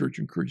the church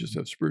encourages us to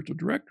have spiritual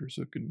directors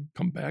that can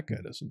come back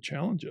at us and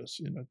challenge us.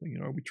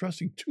 Are we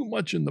trusting too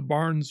much in the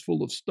barns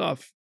full of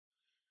stuff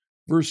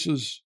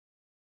versus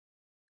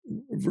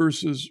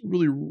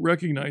really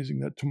recognizing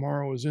that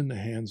tomorrow is in the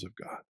hands of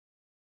God,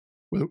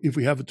 if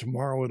we have a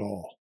tomorrow at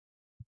all?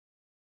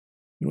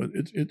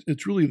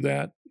 It's really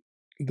that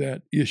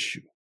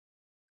issue.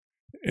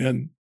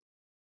 And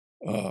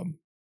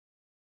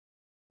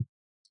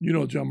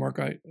John Mark,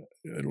 I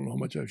don't know how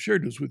much I've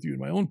shared this with you in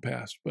my own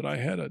past, but I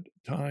had a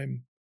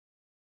time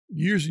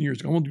years and years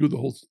ago. I won't do the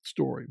whole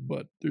story,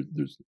 but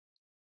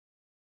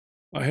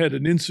I had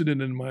an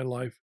incident in my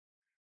life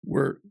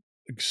where,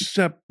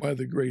 except by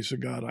the grace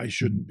of God, I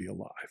shouldn't be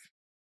alive.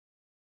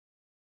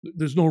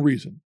 There's no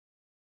reason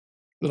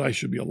that I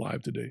should be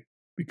alive today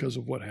because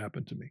of what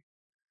happened to me.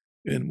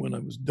 And when I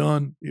was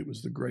done, it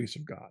was the grace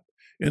of God.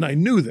 And I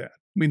knew that.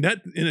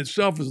 That in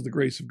itself is the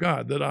grace of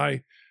God, that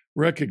I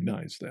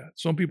recognize that.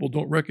 Some people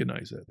don't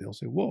recognize that. They'll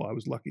say, whoa, I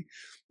was lucky.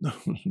 No.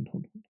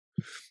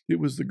 It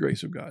was the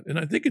grace of God. And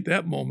I think at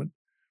that moment,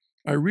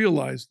 I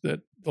realized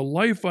that the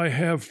life I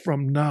have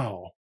from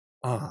now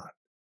on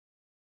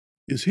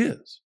is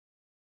his.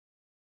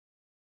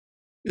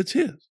 It's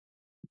his.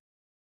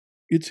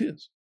 It's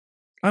his.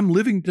 I'm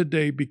living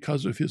today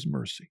because of his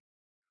mercy.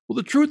 Well,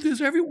 the truth is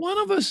every one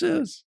of us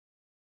is.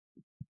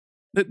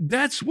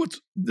 That's what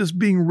this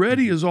being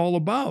ready is all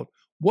about.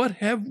 What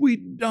have we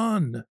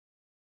done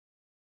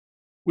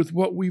with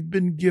what we've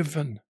been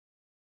given?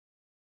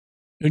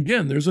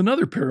 Again, there's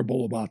another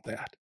parable about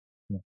that,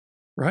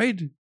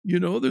 right?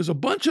 There's a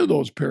bunch of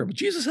those parables.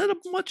 Jesus said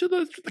much of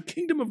the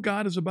kingdom of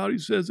God is about, he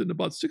says, in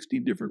about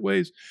 16 different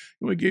ways.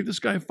 He gave this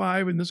guy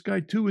 5 and this guy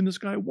 2 and this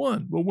guy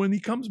 1. But when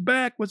he comes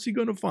back, what's he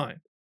going to find?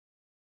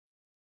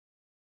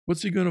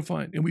 What's he going to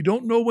find? And we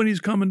don't know when he's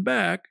coming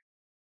back.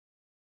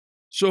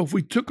 So if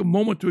we took a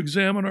moment to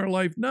examine our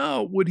life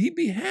now, would he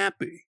be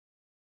happy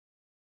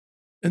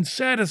and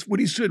satisfied?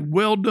 Would he said,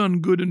 well done,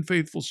 good and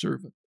faithful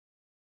servant?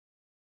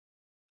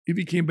 If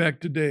he came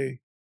back today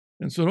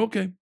and said,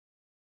 okay,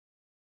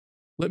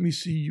 let me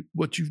see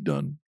what you've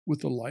done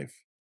with the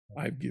life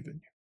I've given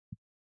you.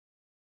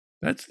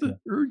 That's the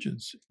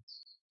urgency.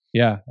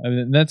 Yeah,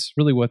 that's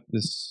really what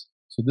this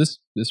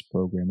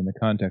program, in the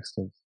context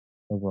of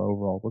our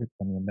overall Work at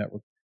the Coming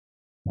Network,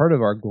 part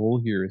of our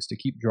goal here is to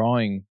keep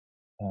drawing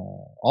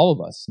all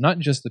of us, not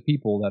just the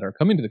people that are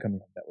coming to the Coming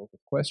Home Network with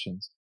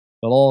questions,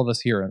 but all of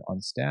us here on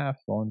staff,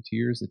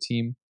 volunteers, the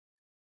team,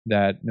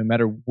 that no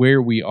matter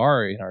where we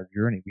are in our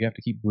journey, we have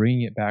to keep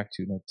bringing it back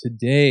to,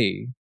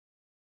 today,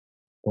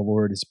 the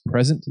Lord is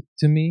present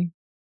to me.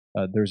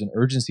 There's an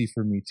urgency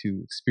for me to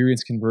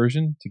experience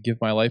conversion, to give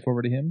my life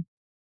over to him.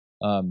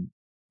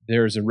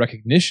 There's a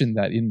recognition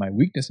that in my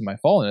weakness and my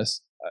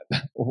fallenness,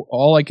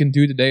 all I can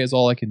do today is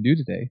all I can do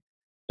today.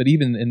 But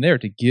even in there,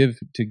 to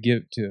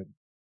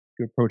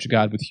approach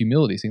God with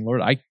humility, saying,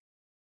 Lord,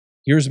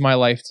 here's my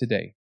life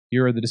today.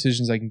 Here are the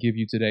decisions I can give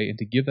you today, and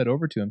to give that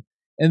over to him.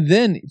 And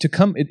then to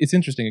come, it's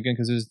interesting again,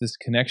 because there's this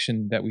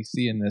connection that we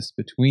see in this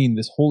between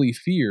this holy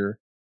fear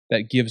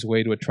that gives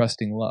way to a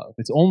trusting love.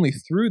 It's only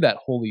through that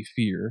holy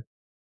fear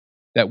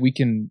that we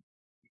can,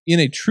 in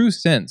a true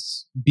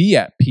sense, be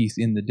at peace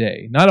in the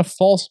day. Not a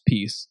false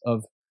peace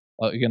of,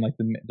 again, like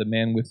the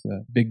man with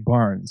the big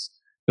barns,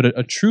 but but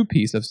a true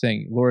peace of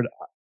saying, Lord,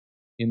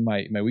 in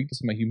my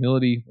weakness, in my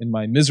humility, in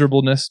my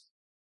miserableness,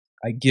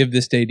 I give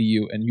this day to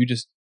you, and you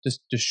just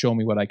show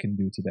me what I can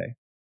do today.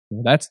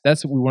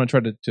 That's what we want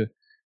to try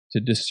to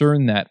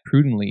discern that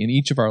prudently in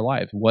each of our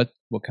lives. What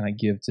can I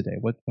give today?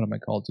 What am I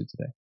called to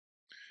today?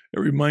 It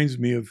reminds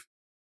me of,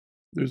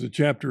 there's a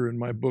chapter in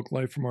my book,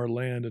 Life from Our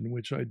Land, in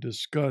which I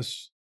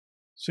discuss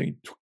St.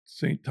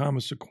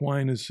 Thomas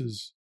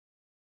Aquinas's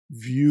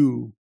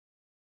view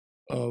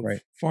of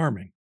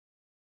farming.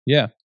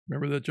 Yeah.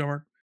 Remember that, John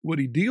Mark? What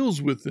he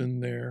deals with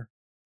in there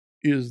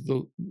is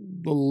the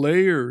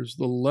layers,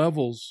 the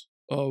levels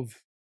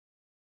of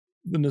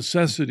the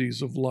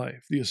necessities of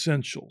life, the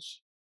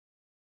essentials.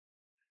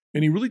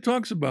 And he really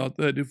talks about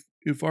that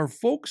if our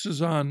focus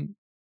is on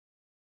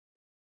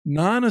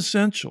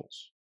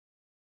non-essentials,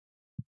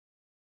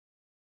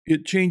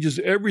 it changes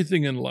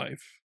everything in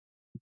life,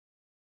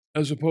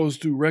 as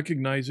opposed to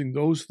recognizing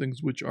those things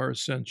which are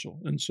essential.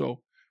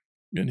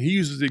 And he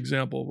uses the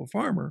example of a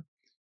farmer.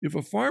 If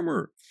a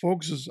farmer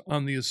focuses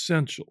on the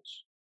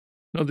essentials,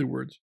 in other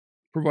words,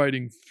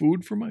 providing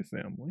food for my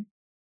family,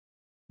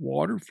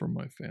 water for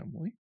my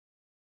family,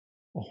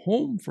 a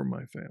home for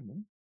my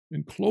family,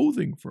 and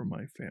clothing for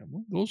my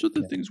family, those are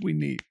the things we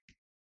need.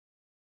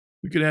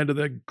 We could add to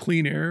that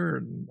clean air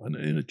and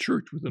in a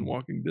church within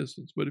walking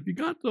distance. But if you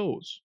got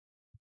those,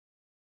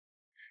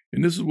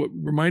 and this is what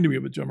reminded me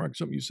of it, John Mark,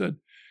 something you said,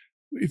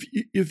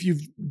 if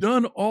you've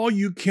done all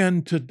you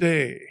can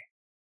today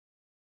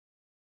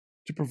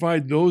to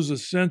provide those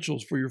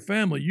essentials for your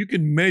family, you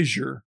can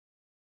measure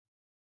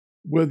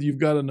whether you've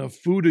got enough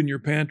food in your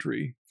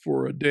pantry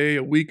for a day,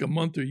 a week, a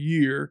month, a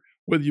year,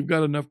 whether you've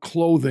got enough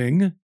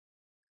clothing,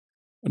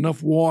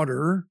 enough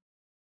water,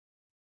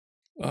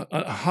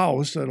 a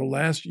house that'll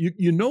last.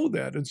 You know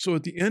that. And so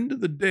at the end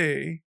of the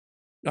day,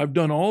 I've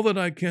done all that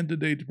I can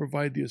today to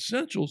provide the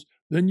essentials.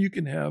 Then you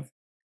can have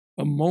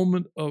a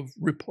moment of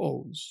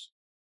repose.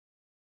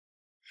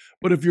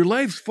 But if your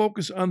life's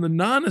focused on the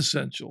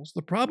non-essentials,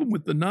 the problem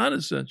with the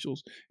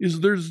non-essentials is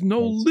there's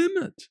no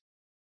limit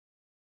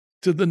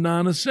to the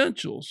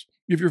non-essentials.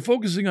 If you're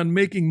focusing on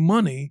making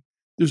money,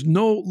 there's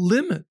no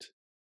limit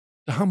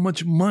to how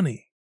much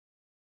money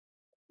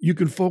you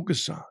can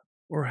focus on,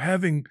 or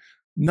having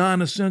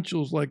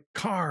non-essentials like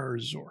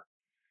cars, or,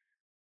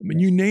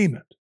 you name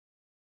it.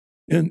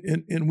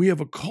 And we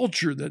have a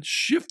culture that's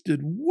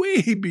shifted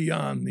way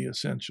beyond the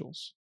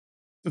essentials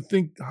to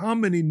think how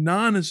many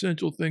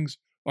non-essential things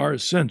are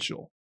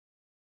essential.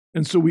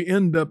 And so we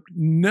end up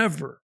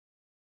never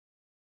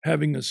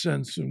having a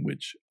sense in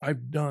which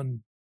I've done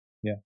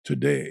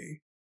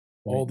today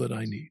all that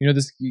I need.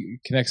 This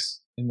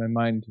connects in my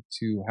mind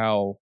to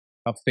how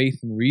faith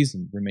and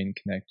reason remain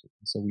connected.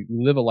 So we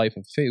live a life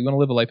of faith. We want to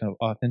live a life of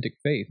authentic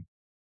faith.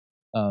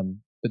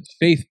 But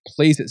faith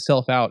plays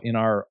itself out in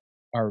our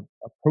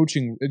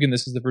approaching, again,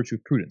 this is the virtue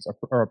of prudence,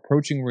 our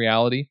approaching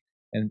reality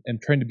and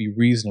trying to be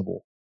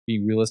reasonable,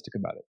 being realistic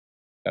about it.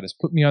 God has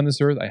put me on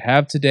this earth. I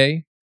have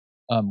today.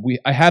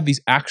 I have these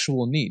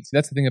actual needs.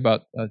 That's the thing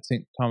about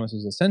St.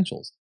 Thomas's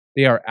essentials.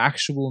 They are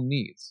actual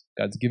needs.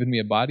 God's given me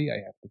a body. I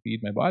have to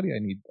feed my body. I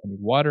need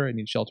water. I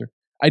need shelter.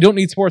 I don't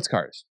need sports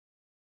cars.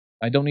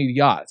 I don't need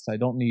yachts. I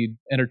don't need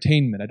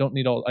entertainment.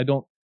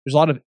 There's a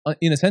lot of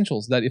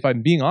inessentials that, if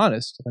I'm being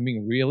honest, if I'm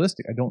being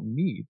realistic, I don't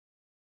need.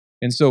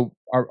 And so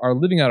our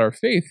living out our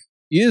faith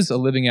is a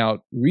living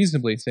out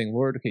reasonably, saying,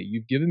 Lord, okay,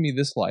 you've given me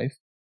this life.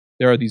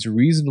 There are these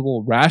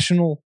reasonable,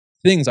 rational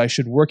things I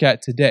should work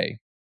at today.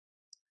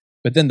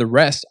 But then the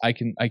rest I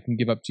can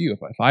give up to you.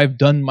 If I've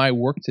done my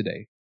work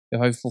today, if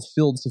I've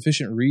fulfilled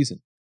sufficient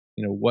reason,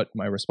 what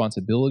my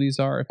responsibilities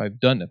are, if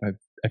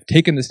I've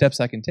taken the steps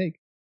I can take,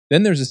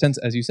 then there's a sense,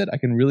 as you said, I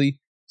can really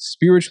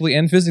spiritually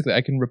and physically,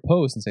 I can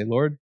repose and say,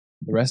 Lord,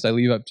 the rest I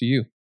leave up to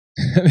you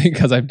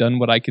because I've done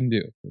what I can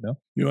do.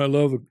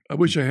 I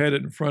wish I had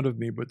it in front of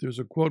me, but there's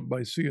a quote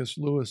by C.S.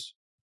 Lewis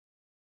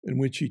in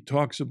which he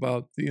talks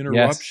about the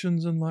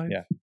interruptions in life.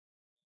 Yeah.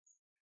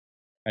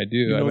 I do.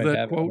 You know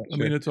that quote?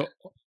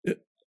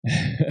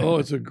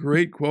 It's a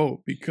great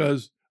quote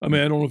because, I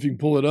don't know if you can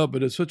pull it up,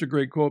 but it's such a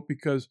great quote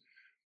because,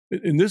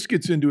 and this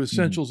gets into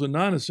essentials and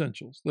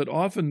non-essentials, that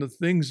often the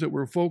things that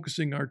we're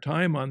focusing our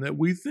time on that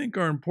we think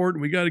are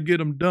important, we got to get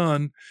them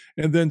done,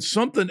 and then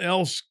something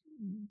else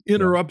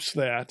interrupts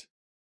that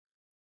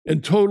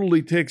and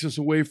totally takes us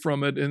away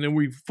from it, and then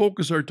we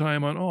focus our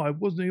time on, I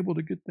wasn't able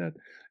to get that.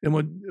 And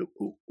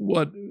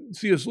what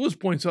C.S. Lewis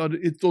points out,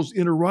 it's those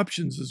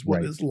interruptions is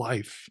what is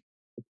life.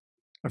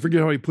 I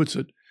forget how he puts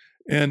it.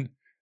 And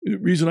the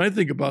reason I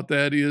think about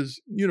that is,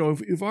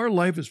 if our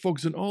life is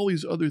focused on all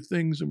these other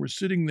things and we're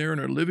sitting there in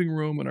our living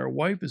room and our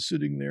wife is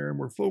sitting there and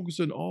we're focused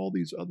on all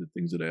these other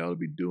things that I ought to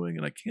be doing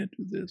and I can't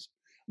do this,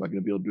 I'm not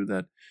going to be able to do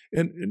that,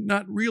 and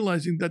not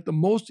realizing that the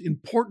most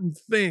important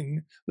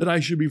thing that I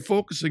should be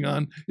focusing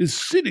on is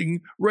sitting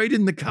right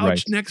in the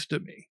couch next to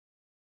me.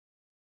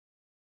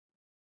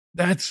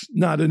 That's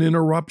not an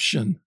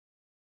interruption.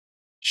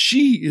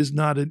 She is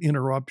not an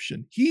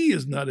interruption. He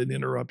is not an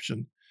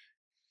interruption.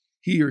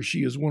 He or she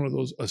is one of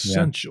those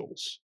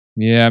essentials.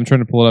 Yeah, I'm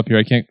trying to pull it up here.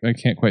 I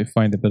can't quite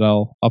find it, but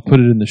I'll put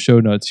it in the show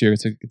notes here.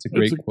 It's a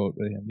great quote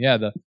by him. Yeah,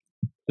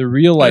 the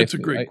real life. That's a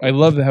great I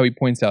love how he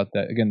points out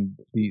that again,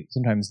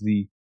 sometimes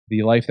the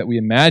life that we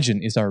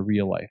imagine is our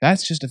real life.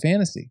 That's just a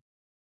fantasy,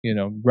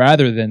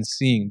 rather than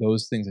seeing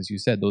those things, as you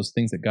said, those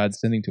things that God's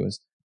sending to us.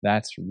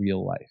 That's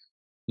real life,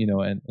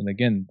 and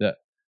again,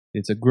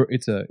 it's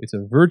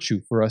a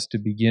virtue for us to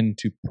begin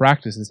to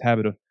practice this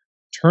habit of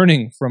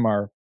turning from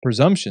our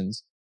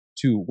presumptions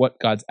to what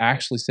God's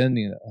actually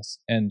sending us,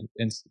 and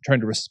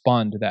trying to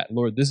respond to that.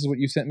 Lord, this is what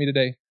you sent me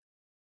today.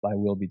 Thy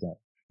will be done.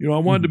 I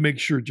wanted to make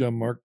sure, John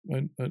Mark,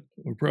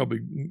 we're probably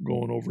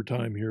going over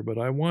time here, but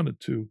I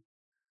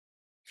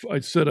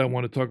said I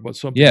want to talk about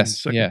something in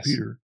 2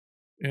 Peter,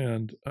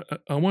 and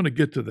I want to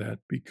get to that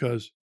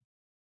because,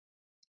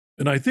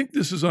 and I think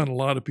this is on a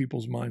lot of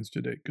people's minds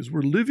today, because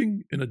we're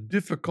living in a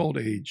difficult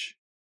age.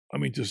 I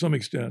mean, to some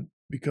extent,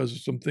 because of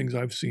some things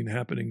I've seen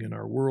happening in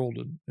our world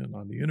and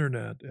on the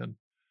internet, and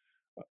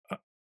I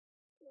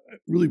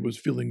really was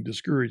feeling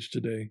discouraged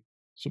today,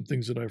 some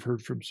things that I've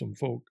heard from some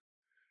folk,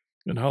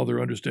 and how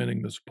they're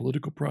understanding this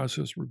political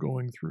process we're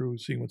going through,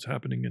 seeing what's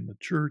happening in the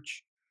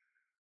church.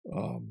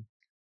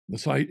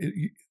 It's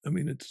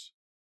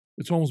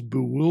almost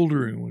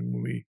bewildering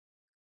when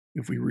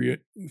if we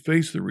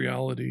face the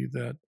reality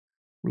that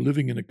we're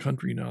living in a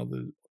country now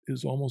that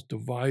is almost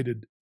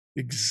divided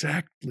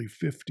exactly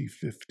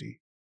 50-50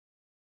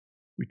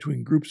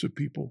 between groups of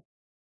people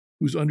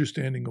whose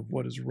understanding of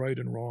what is right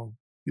and wrong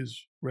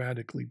is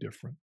radically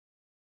different.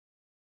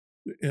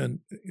 And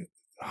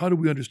how do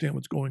we understand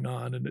what's going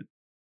on?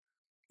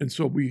 And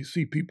so we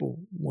see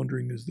people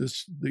wondering, is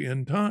this the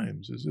end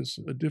times? Is this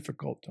a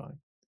difficult time?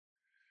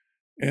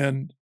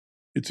 And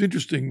it's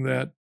interesting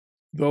that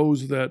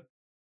those that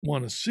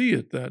want to see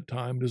at that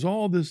time, there's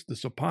all this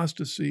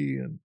apostasy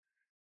and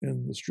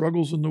the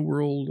struggles in the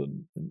world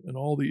and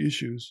all the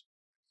issues.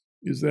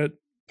 Is that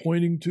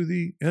pointing to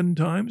the end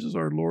times, as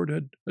our Lord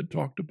had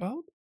talked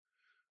about?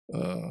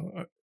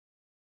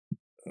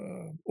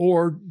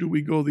 Or do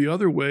we go the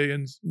other way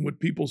and what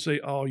people say,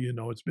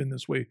 it's been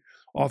this way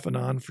off and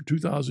on for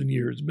 2,000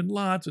 years. It's been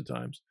lots of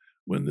times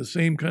when the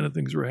same kind of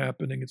things are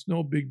happening. It's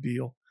no big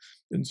deal.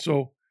 And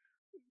so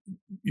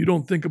you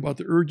don't think about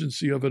the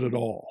urgency of it at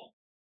all.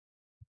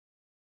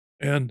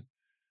 And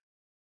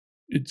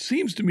it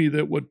seems to me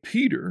that what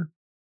Peter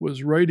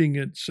was writing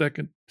in 2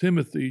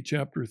 Timothy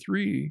chapter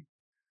 3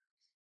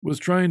 was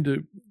trying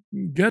to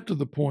get to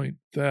the point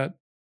that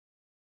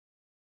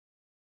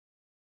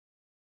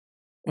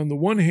on the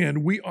one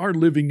hand, we are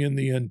living in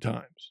the end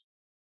times.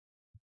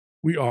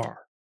 We are.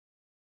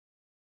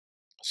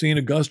 St.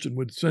 Augustine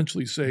would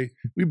essentially say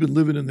we've been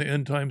living in the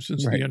end times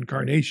since the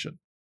incarnation.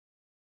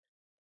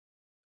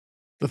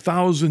 The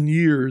 1,000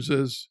 years,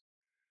 as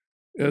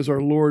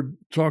our Lord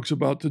talks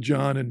about to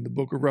John in the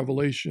book of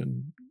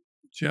Revelation,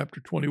 chapter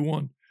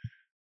 21,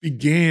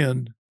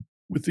 began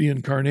with the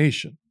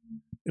incarnation.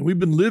 And we've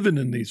been living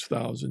in these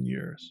 1,000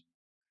 years.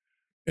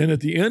 And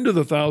at the end of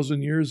the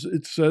 1,000 years,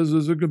 it says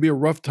there's going to be a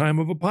rough time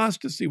of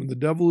apostasy when the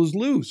devil is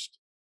loosed.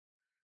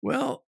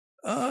 Well,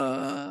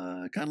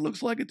 it kind of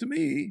looks like it to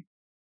me.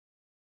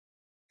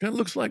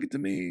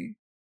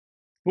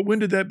 But when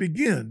did that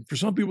begin? For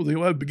some people,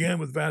 it began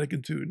with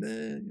Vatican II,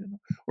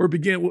 or it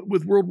began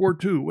with World War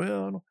II.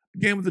 Well, it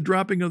began with the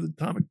dropping of the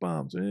atomic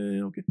bombs.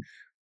 Okay.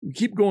 We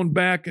keep going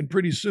back, and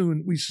pretty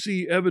soon we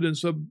see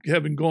evidence of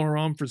having gone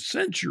around for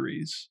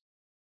centuries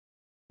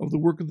of the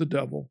work of the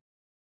devil,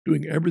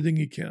 doing everything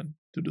he can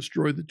to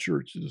destroy the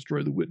church, to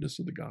destroy the witness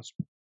of the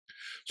gospel.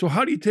 So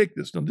how do you take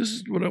this? Now, this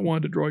is what I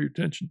wanted to draw your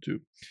attention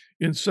to.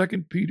 In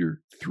 2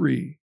 Peter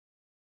 3,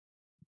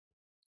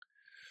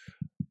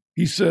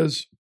 he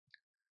says,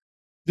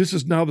 "This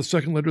is now the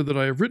second letter that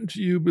I have written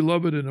to you,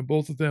 beloved, and in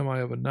both of them I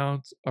have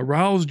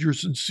aroused your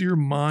sincere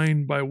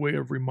mind by way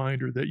of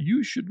reminder that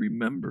you should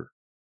remember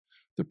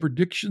the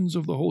predictions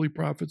of the holy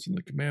prophets and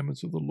the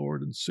commandments of the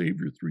Lord and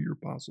Savior through your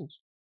apostles.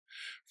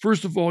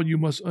 First of all, you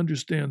must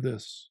understand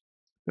this,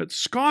 that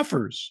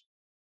scoffers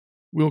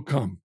will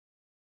come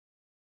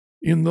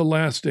in the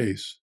last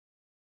days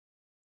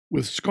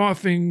with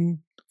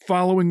scoffing,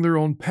 following their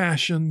own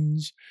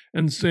passions,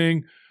 and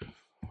saying,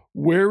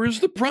 'Where is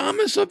the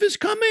promise of his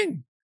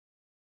coming?'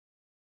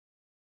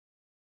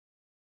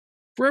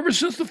 For ever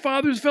since the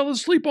fathers fell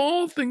asleep,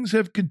 all things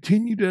have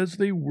continued as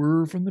they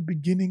were from the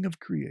beginning of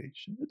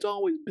creation." It's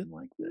always been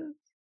like this.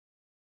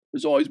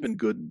 There's always been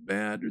good and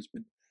bad.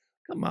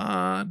 Come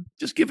on,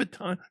 just give it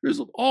time.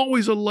 There's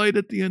always a light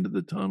at the end of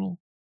the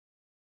tunnel.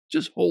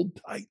 Just hold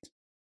tight.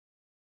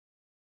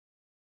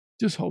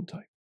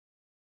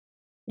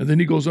 And then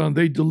he goes on,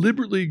 "They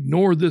deliberately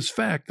ignore this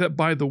fact that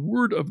by the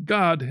word of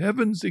God,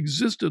 heavens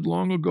existed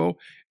long ago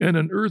and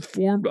an earth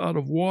formed out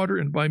of water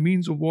and by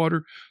means of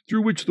water,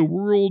 through which the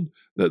world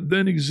that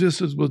then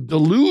existed was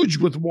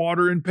deluged with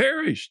water and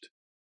perished."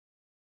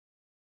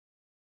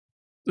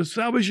 The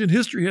salvation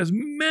history has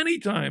many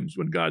times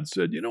when God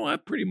said,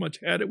 I've pretty much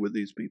had it with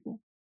these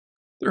people.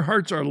 Their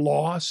hearts are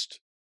lost.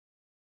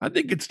 I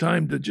think it's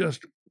time to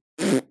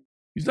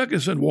he's not going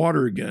to send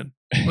water again.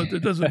 but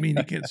that doesn't mean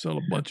you can't sell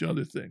a bunch of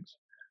other things.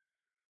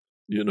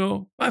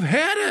 I've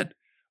had it.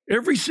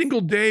 Every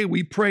single day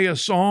we pray a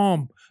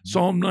psalm,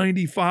 Psalm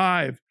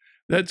 95,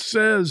 that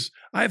says,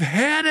 I've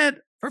had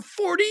it for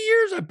 40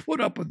 years. I put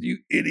up with you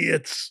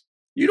idiots.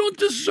 You don't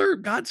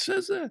deserve. God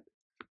says that.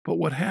 But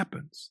what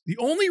happens? The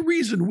only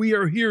reason we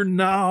are here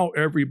now,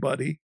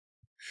 everybody,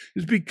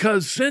 is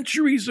because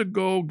centuries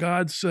ago,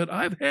 God said,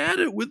 I've had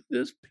it with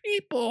this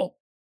people.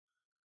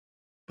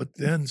 But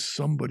then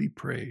somebody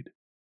prayed.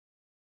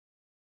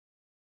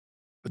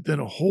 But then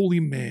a holy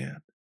man,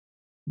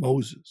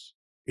 Moses,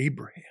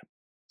 Abraham,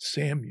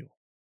 Samuel,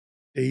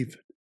 David,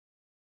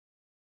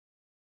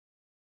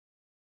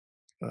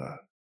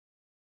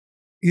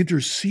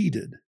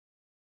 interceded,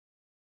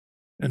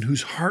 and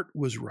whose heart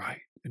was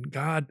right. And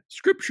God,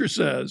 Scripture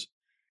says,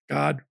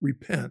 God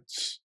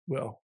repents.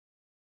 Well,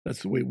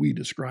 that's the way we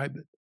describe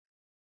it.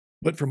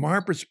 But from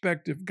our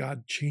perspective,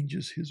 God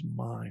changes his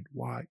mind.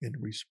 Why? In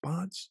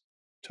response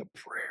to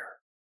prayer,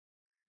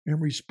 in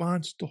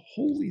response to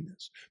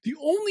holiness. The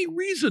only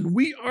reason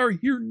we are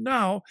here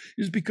now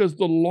is because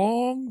the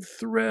long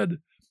thread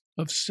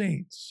of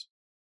saints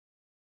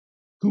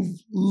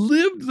who've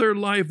lived their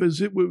life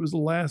as if it was the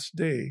last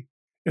day,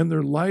 and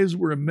their lives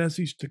were a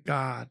message to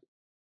God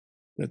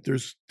that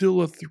there's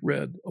still a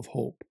thread of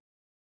hope.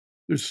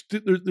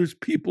 There's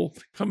people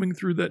coming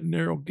through that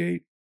narrow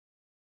gate.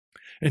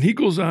 And he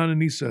goes on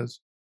and he says,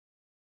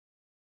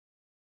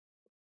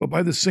 but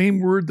by the same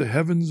word, the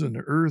heavens and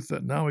the earth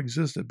that now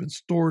exist have been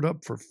stored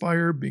up for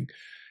fire, being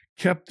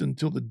kept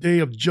until the day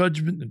of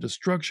judgment and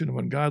destruction of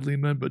ungodly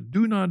men. But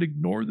do not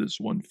ignore this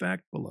one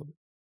fact, beloved,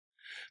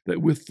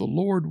 that with the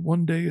Lord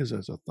 1 day is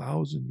as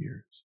 1,000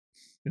 years,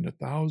 and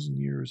 1,000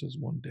 years as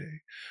 1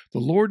 day. The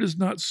Lord is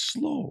not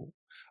slow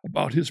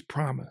about his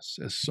promise,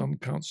 as some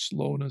count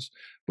slowness,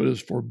 but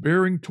is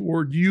forbearing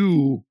toward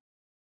you,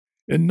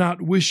 and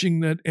not wishing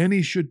that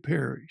any should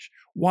perish.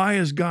 Why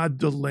is God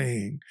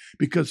delaying?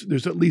 Because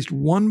there's at least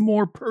one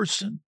more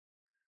person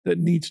that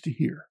needs to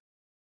hear.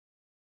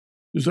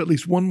 There's at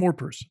least one more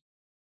person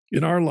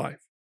in our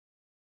life.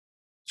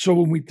 So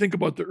when we think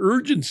about the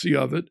urgency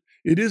of it,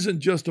 it isn't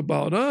just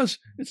about us,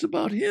 it's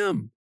about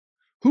him.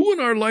 Who in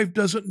our life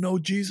doesn't know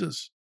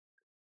Jesus?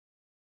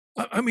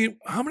 I mean,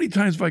 how many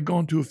times have I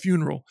gone to a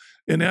funeral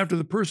and after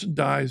the person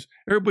dies,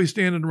 everybody's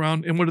standing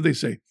around and what do they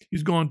say?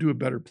 He's gone to a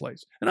better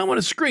place. And I want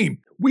to scream,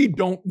 we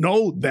don't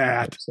know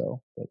that.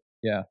 So, but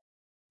yeah.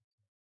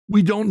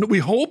 We don't know, we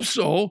hope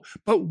so,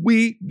 but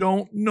we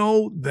don't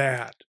know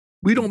that.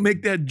 We don't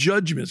make that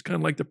judgment. It's kind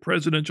of like the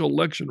presidential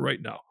election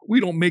right now. We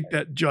don't make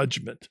that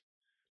judgment.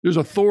 There's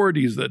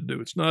authorities that do.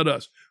 It's not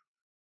us.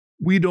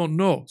 We don't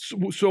know.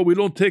 So we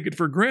don't take it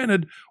for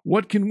granted.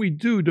 What can we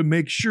do to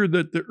make sure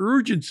that the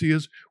urgency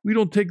is we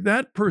don't take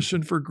that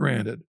person for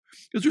granted?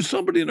 Is there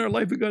somebody in our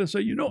life we got to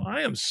say,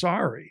 I am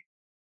sorry?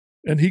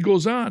 And he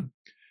goes on,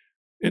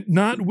 and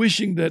not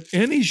wishing that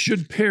any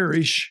should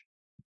perish,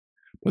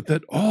 but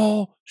that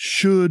all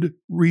should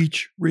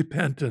reach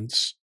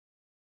repentance.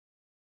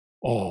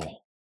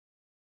 All.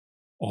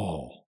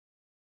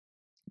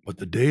 But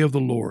the day of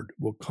the Lord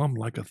will come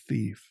like a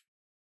thief.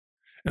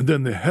 And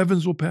then the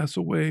heavens will pass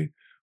away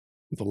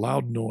with a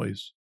loud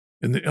noise.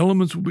 And the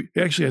elements will be,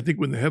 actually, I think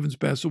when the heavens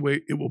pass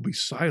away, it will be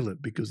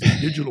silent because the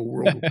digital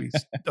world will be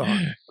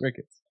done.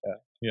 Crickets.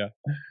 Yeah.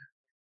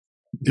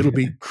 It'll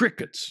be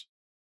crickets.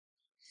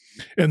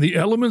 And the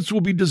elements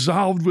will be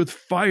dissolved with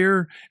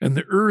fire, and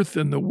the earth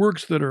and the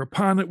works that are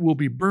upon it will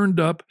be burned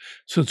up,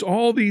 since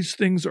all these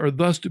things are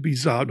thus to be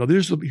dissolved. Now,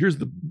 here's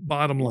the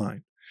bottom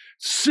line.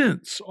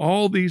 Since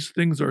all these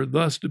things are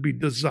thus to be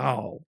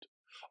dissolved,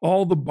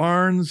 all the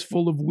barns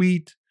full of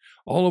wheat,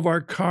 all of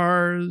our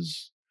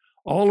cars,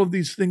 all of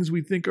these things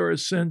we think are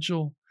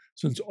essential,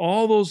 since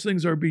all those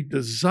things are being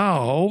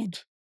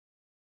dissolved,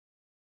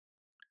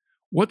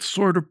 what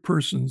sort of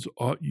persons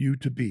ought you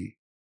to be?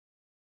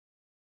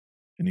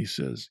 And he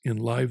says, in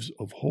lives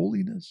of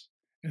holiness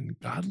and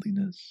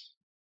godliness,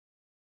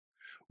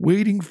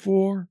 waiting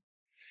for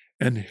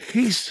and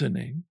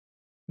hastening,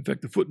 in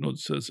fact, the footnote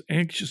says,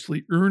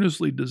 anxiously,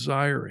 earnestly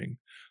desiring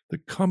the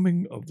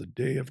coming of the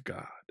day of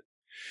God,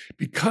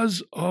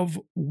 because of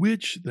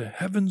which the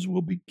heavens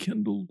will be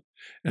kindled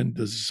and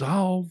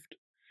dissolved,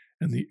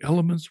 and the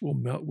elements will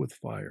melt with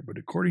fire. But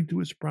according to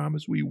his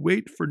promise, we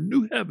wait for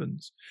new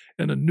heavens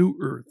and a new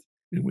earth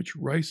in which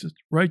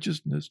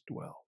righteousness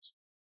dwells.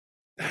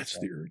 That's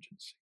the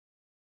urgency.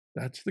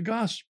 That's the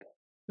gospel.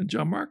 And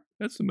John Mark,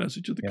 that's the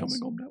message of the Coming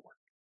Home Network.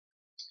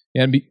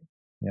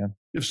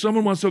 If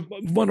someone wants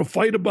to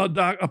fight about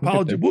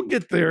apology, we'll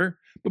get there.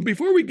 But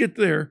before we get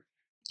there,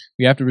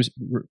 we have to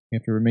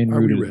remain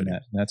rooted in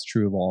that. And that's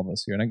true of all of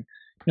us here. And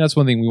that's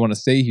one thing we want to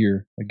say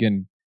here.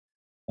 Again,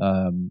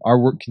 our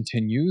work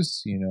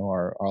continues.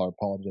 Our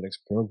apologetics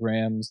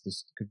programs,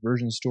 this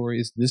conversion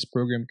stories, this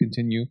program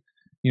continue.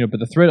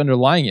 But the thread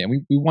underlying it, and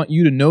we want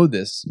you to know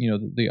this.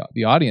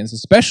 The audience,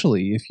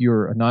 especially if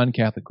you're a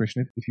non-Catholic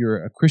Christian, if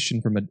you're a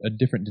Christian from a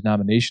different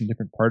denomination,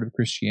 different part of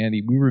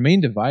Christianity, we remain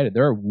divided.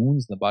 There are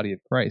wounds in the body of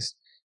Christ.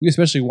 We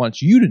especially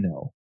want you to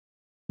know,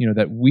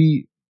 that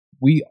we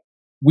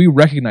we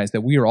recognize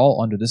that we are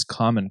all under this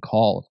common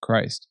call of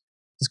Christ,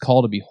 this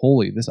call to be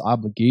holy, this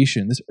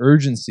obligation, this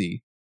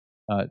urgency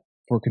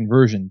for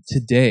conversion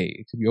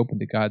today, to be open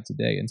to God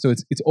today. And so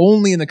it's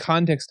only in the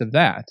context of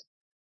that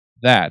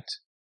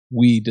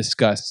we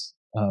discuss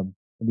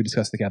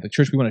the Catholic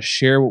Church. We want to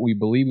share what we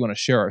believe. We want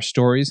to share our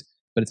stories,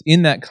 but it's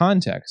in that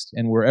context.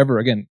 And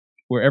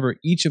wherever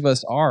each of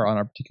us are on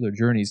our particular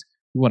journeys,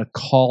 we want to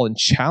call and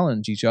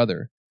challenge each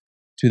other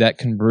to that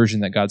conversion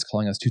that God's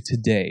calling us to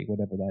today,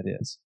 whatever that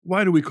is.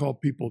 Why do we call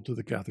people to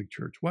the Catholic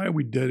Church? Why are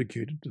we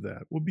dedicated to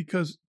that? Well,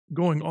 because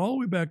going all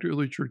the way back to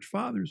early church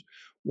fathers,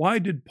 why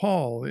did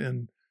Paul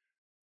and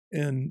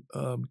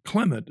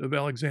Clement of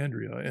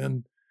Alexandria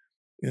and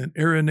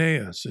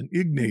Irenaeus and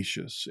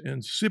Ignatius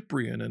and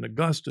Cyprian and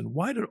Augustine,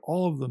 why did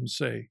all of them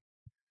say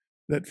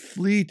that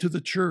flee to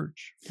the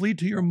church, flee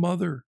to your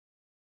mother?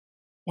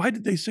 Why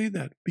did they say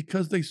that?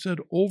 Because they said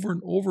over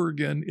and over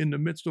again, in the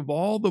midst of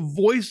all the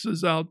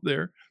voices out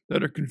there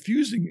that are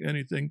confusing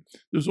anything,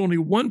 there's only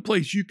one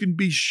place you can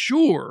be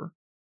sure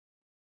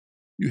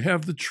you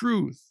have the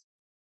truth,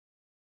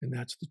 and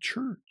that's the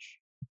church.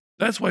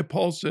 That's why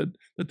Paul said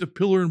that the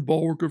pillar and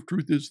bulwark of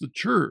truth is the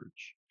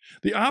church.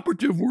 The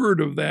operative word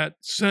of that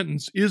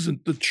sentence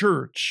isn't the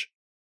church,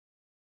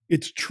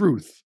 it's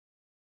truth.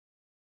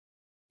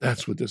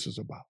 That's what this is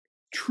about,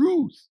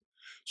 truth.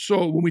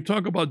 So when we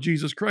talk about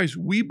Jesus Christ,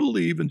 we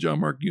believe, and John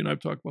Mark, you and I have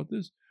talked about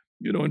this,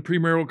 in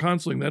premarital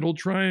counseling, that old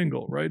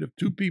triangle, right? If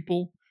two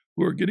people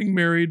who are getting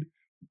married,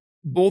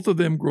 both of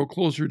them grow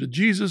closer to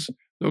Jesus,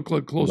 they'll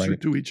grow closer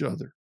to each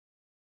other.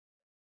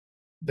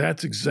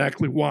 That's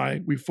exactly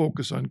why we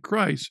focus on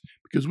Christ,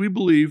 because we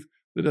believe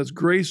that as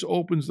grace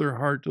opens their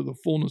heart to the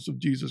fullness of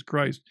Jesus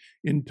Christ,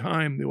 in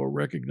time they will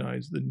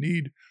recognize the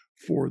need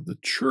for the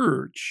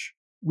church,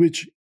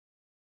 which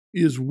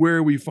is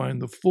where we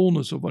find the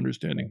fullness of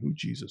understanding who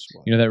Jesus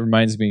was. That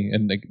reminds me,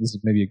 and this is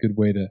maybe a good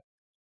way to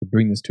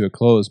bring this to a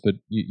close, but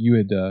you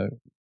had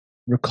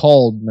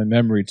recalled my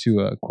memory to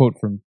a quote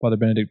from Father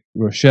Benedict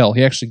Rochelle.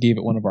 He actually gave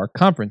at one of our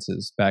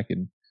conferences back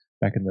in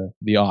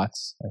the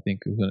aughts, I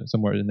think,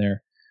 somewhere in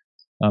there.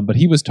 But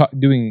he was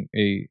doing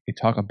a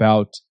talk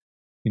about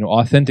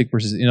authentic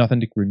versus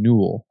inauthentic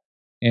renewal,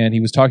 and he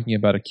was talking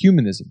about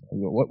ecumenism.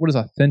 What is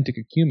authentic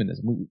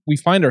ecumenism? We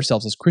find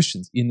ourselves as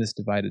Christians in this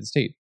divided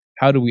state.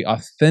 How do we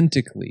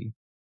authentically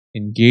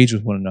engage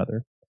with one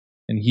another?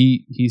 And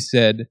he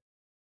said,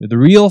 the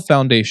real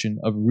foundation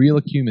of real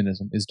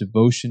ecumenism is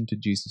devotion to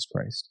Jesus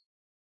Christ.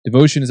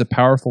 Devotion is a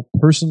powerful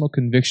personal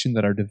conviction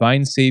that our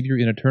divine Savior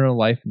in eternal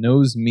life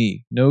knows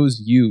me,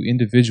 knows you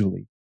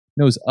individually,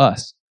 knows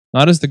us,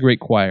 not as the great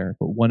choir,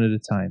 but one at a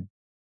time.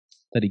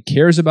 That he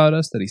cares about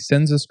us, that he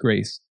sends us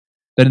grace,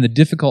 that in the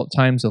difficult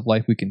times of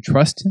life we can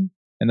trust him,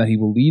 and that he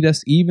will lead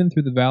us even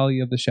through the valley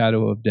of the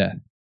shadow of death.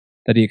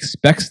 That he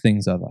expects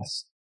things of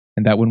us,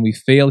 and that when we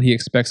fail, he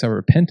expects our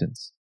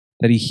repentance,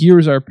 that he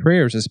hears our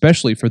prayers,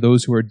 especially for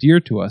those who are dear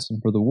to us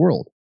and for the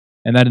world,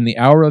 and that in the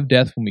hour of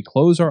death, when we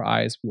close our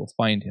eyes, we will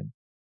find him.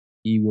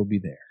 He will be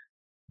there.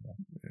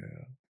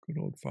 Yeah, good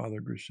old Father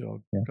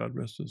Grishel, God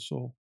rest his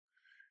soul.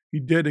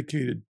 He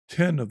dedicated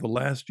 10 of the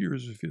last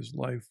years of his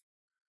life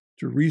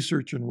to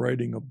research and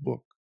writing a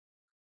book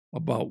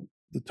about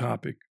the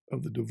topic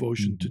of the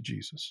devotion to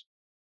Jesus.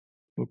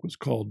 The book was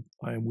called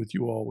I Am With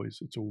You Always.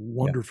 It's a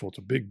wonderful, it's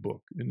a big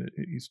book. And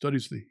he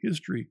studies the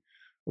history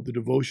of the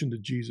devotion to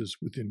Jesus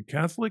within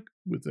Catholic,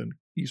 within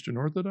Eastern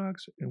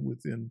Orthodox, and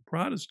within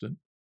Protestant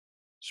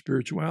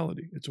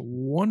spirituality. It's a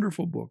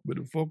wonderful book, but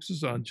it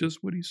focuses on just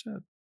what he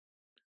said.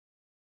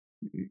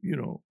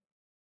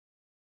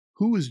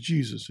 Who is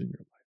Jesus in your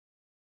life?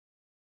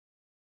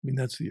 I mean,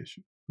 that's the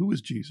issue. Who is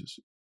Jesus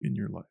in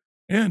your life?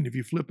 And if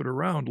you flip it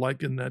around,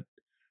 like in that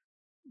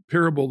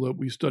parable that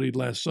we studied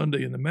last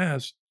Sunday in the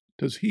Mass,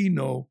 does he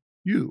know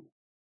you?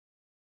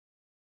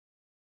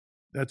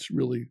 That's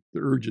really the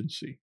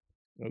urgency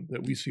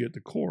that we see at the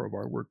core of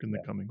our work in the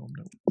Coming Home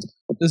Network.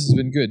 This has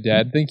been good,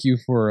 Dad. Thank you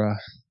for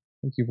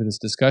this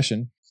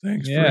discussion.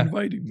 Thanks for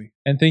inviting me.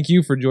 And thank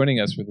you for joining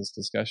us for this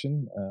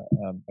discussion.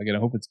 Again, I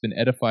hope it's been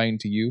edifying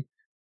to you.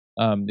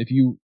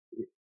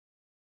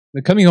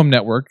 The Coming Home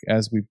Network,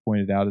 as we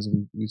pointed out, as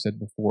we said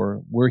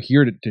before, we're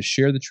here to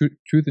share the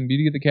truth and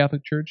beauty of the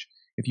Catholic Church.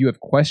 If you have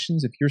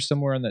questions, if you're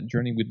somewhere on that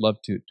journey, we'd love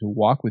to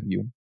walk with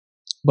you.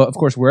 But of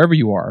course, wherever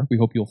you are, we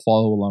hope you'll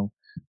follow along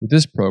with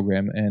this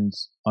program and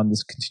on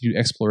this continued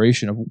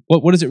exploration of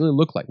what does it really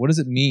look like? What does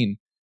it mean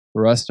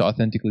for us to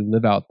authentically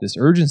live out this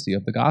urgency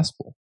of the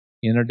gospel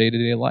in our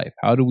day-to-day life?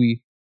 How do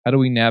we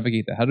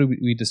navigate that? How do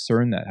we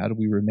discern that? How do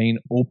we remain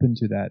open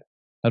to that?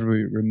 How do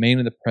we remain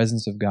in the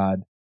presence of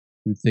God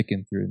through thick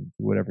and through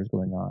whatever's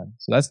going on?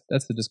 So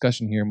that's the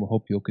discussion here, and we'll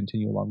hope you'll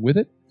continue along with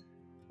it.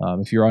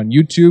 If you're on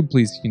YouTube,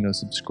 please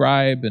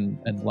subscribe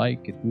and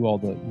like and do all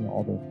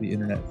the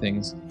internet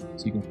things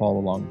so you can follow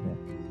along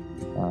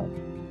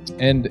here.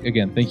 And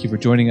again, thank you for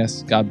joining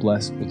us. God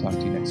bless. We'll talk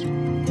to you next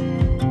week.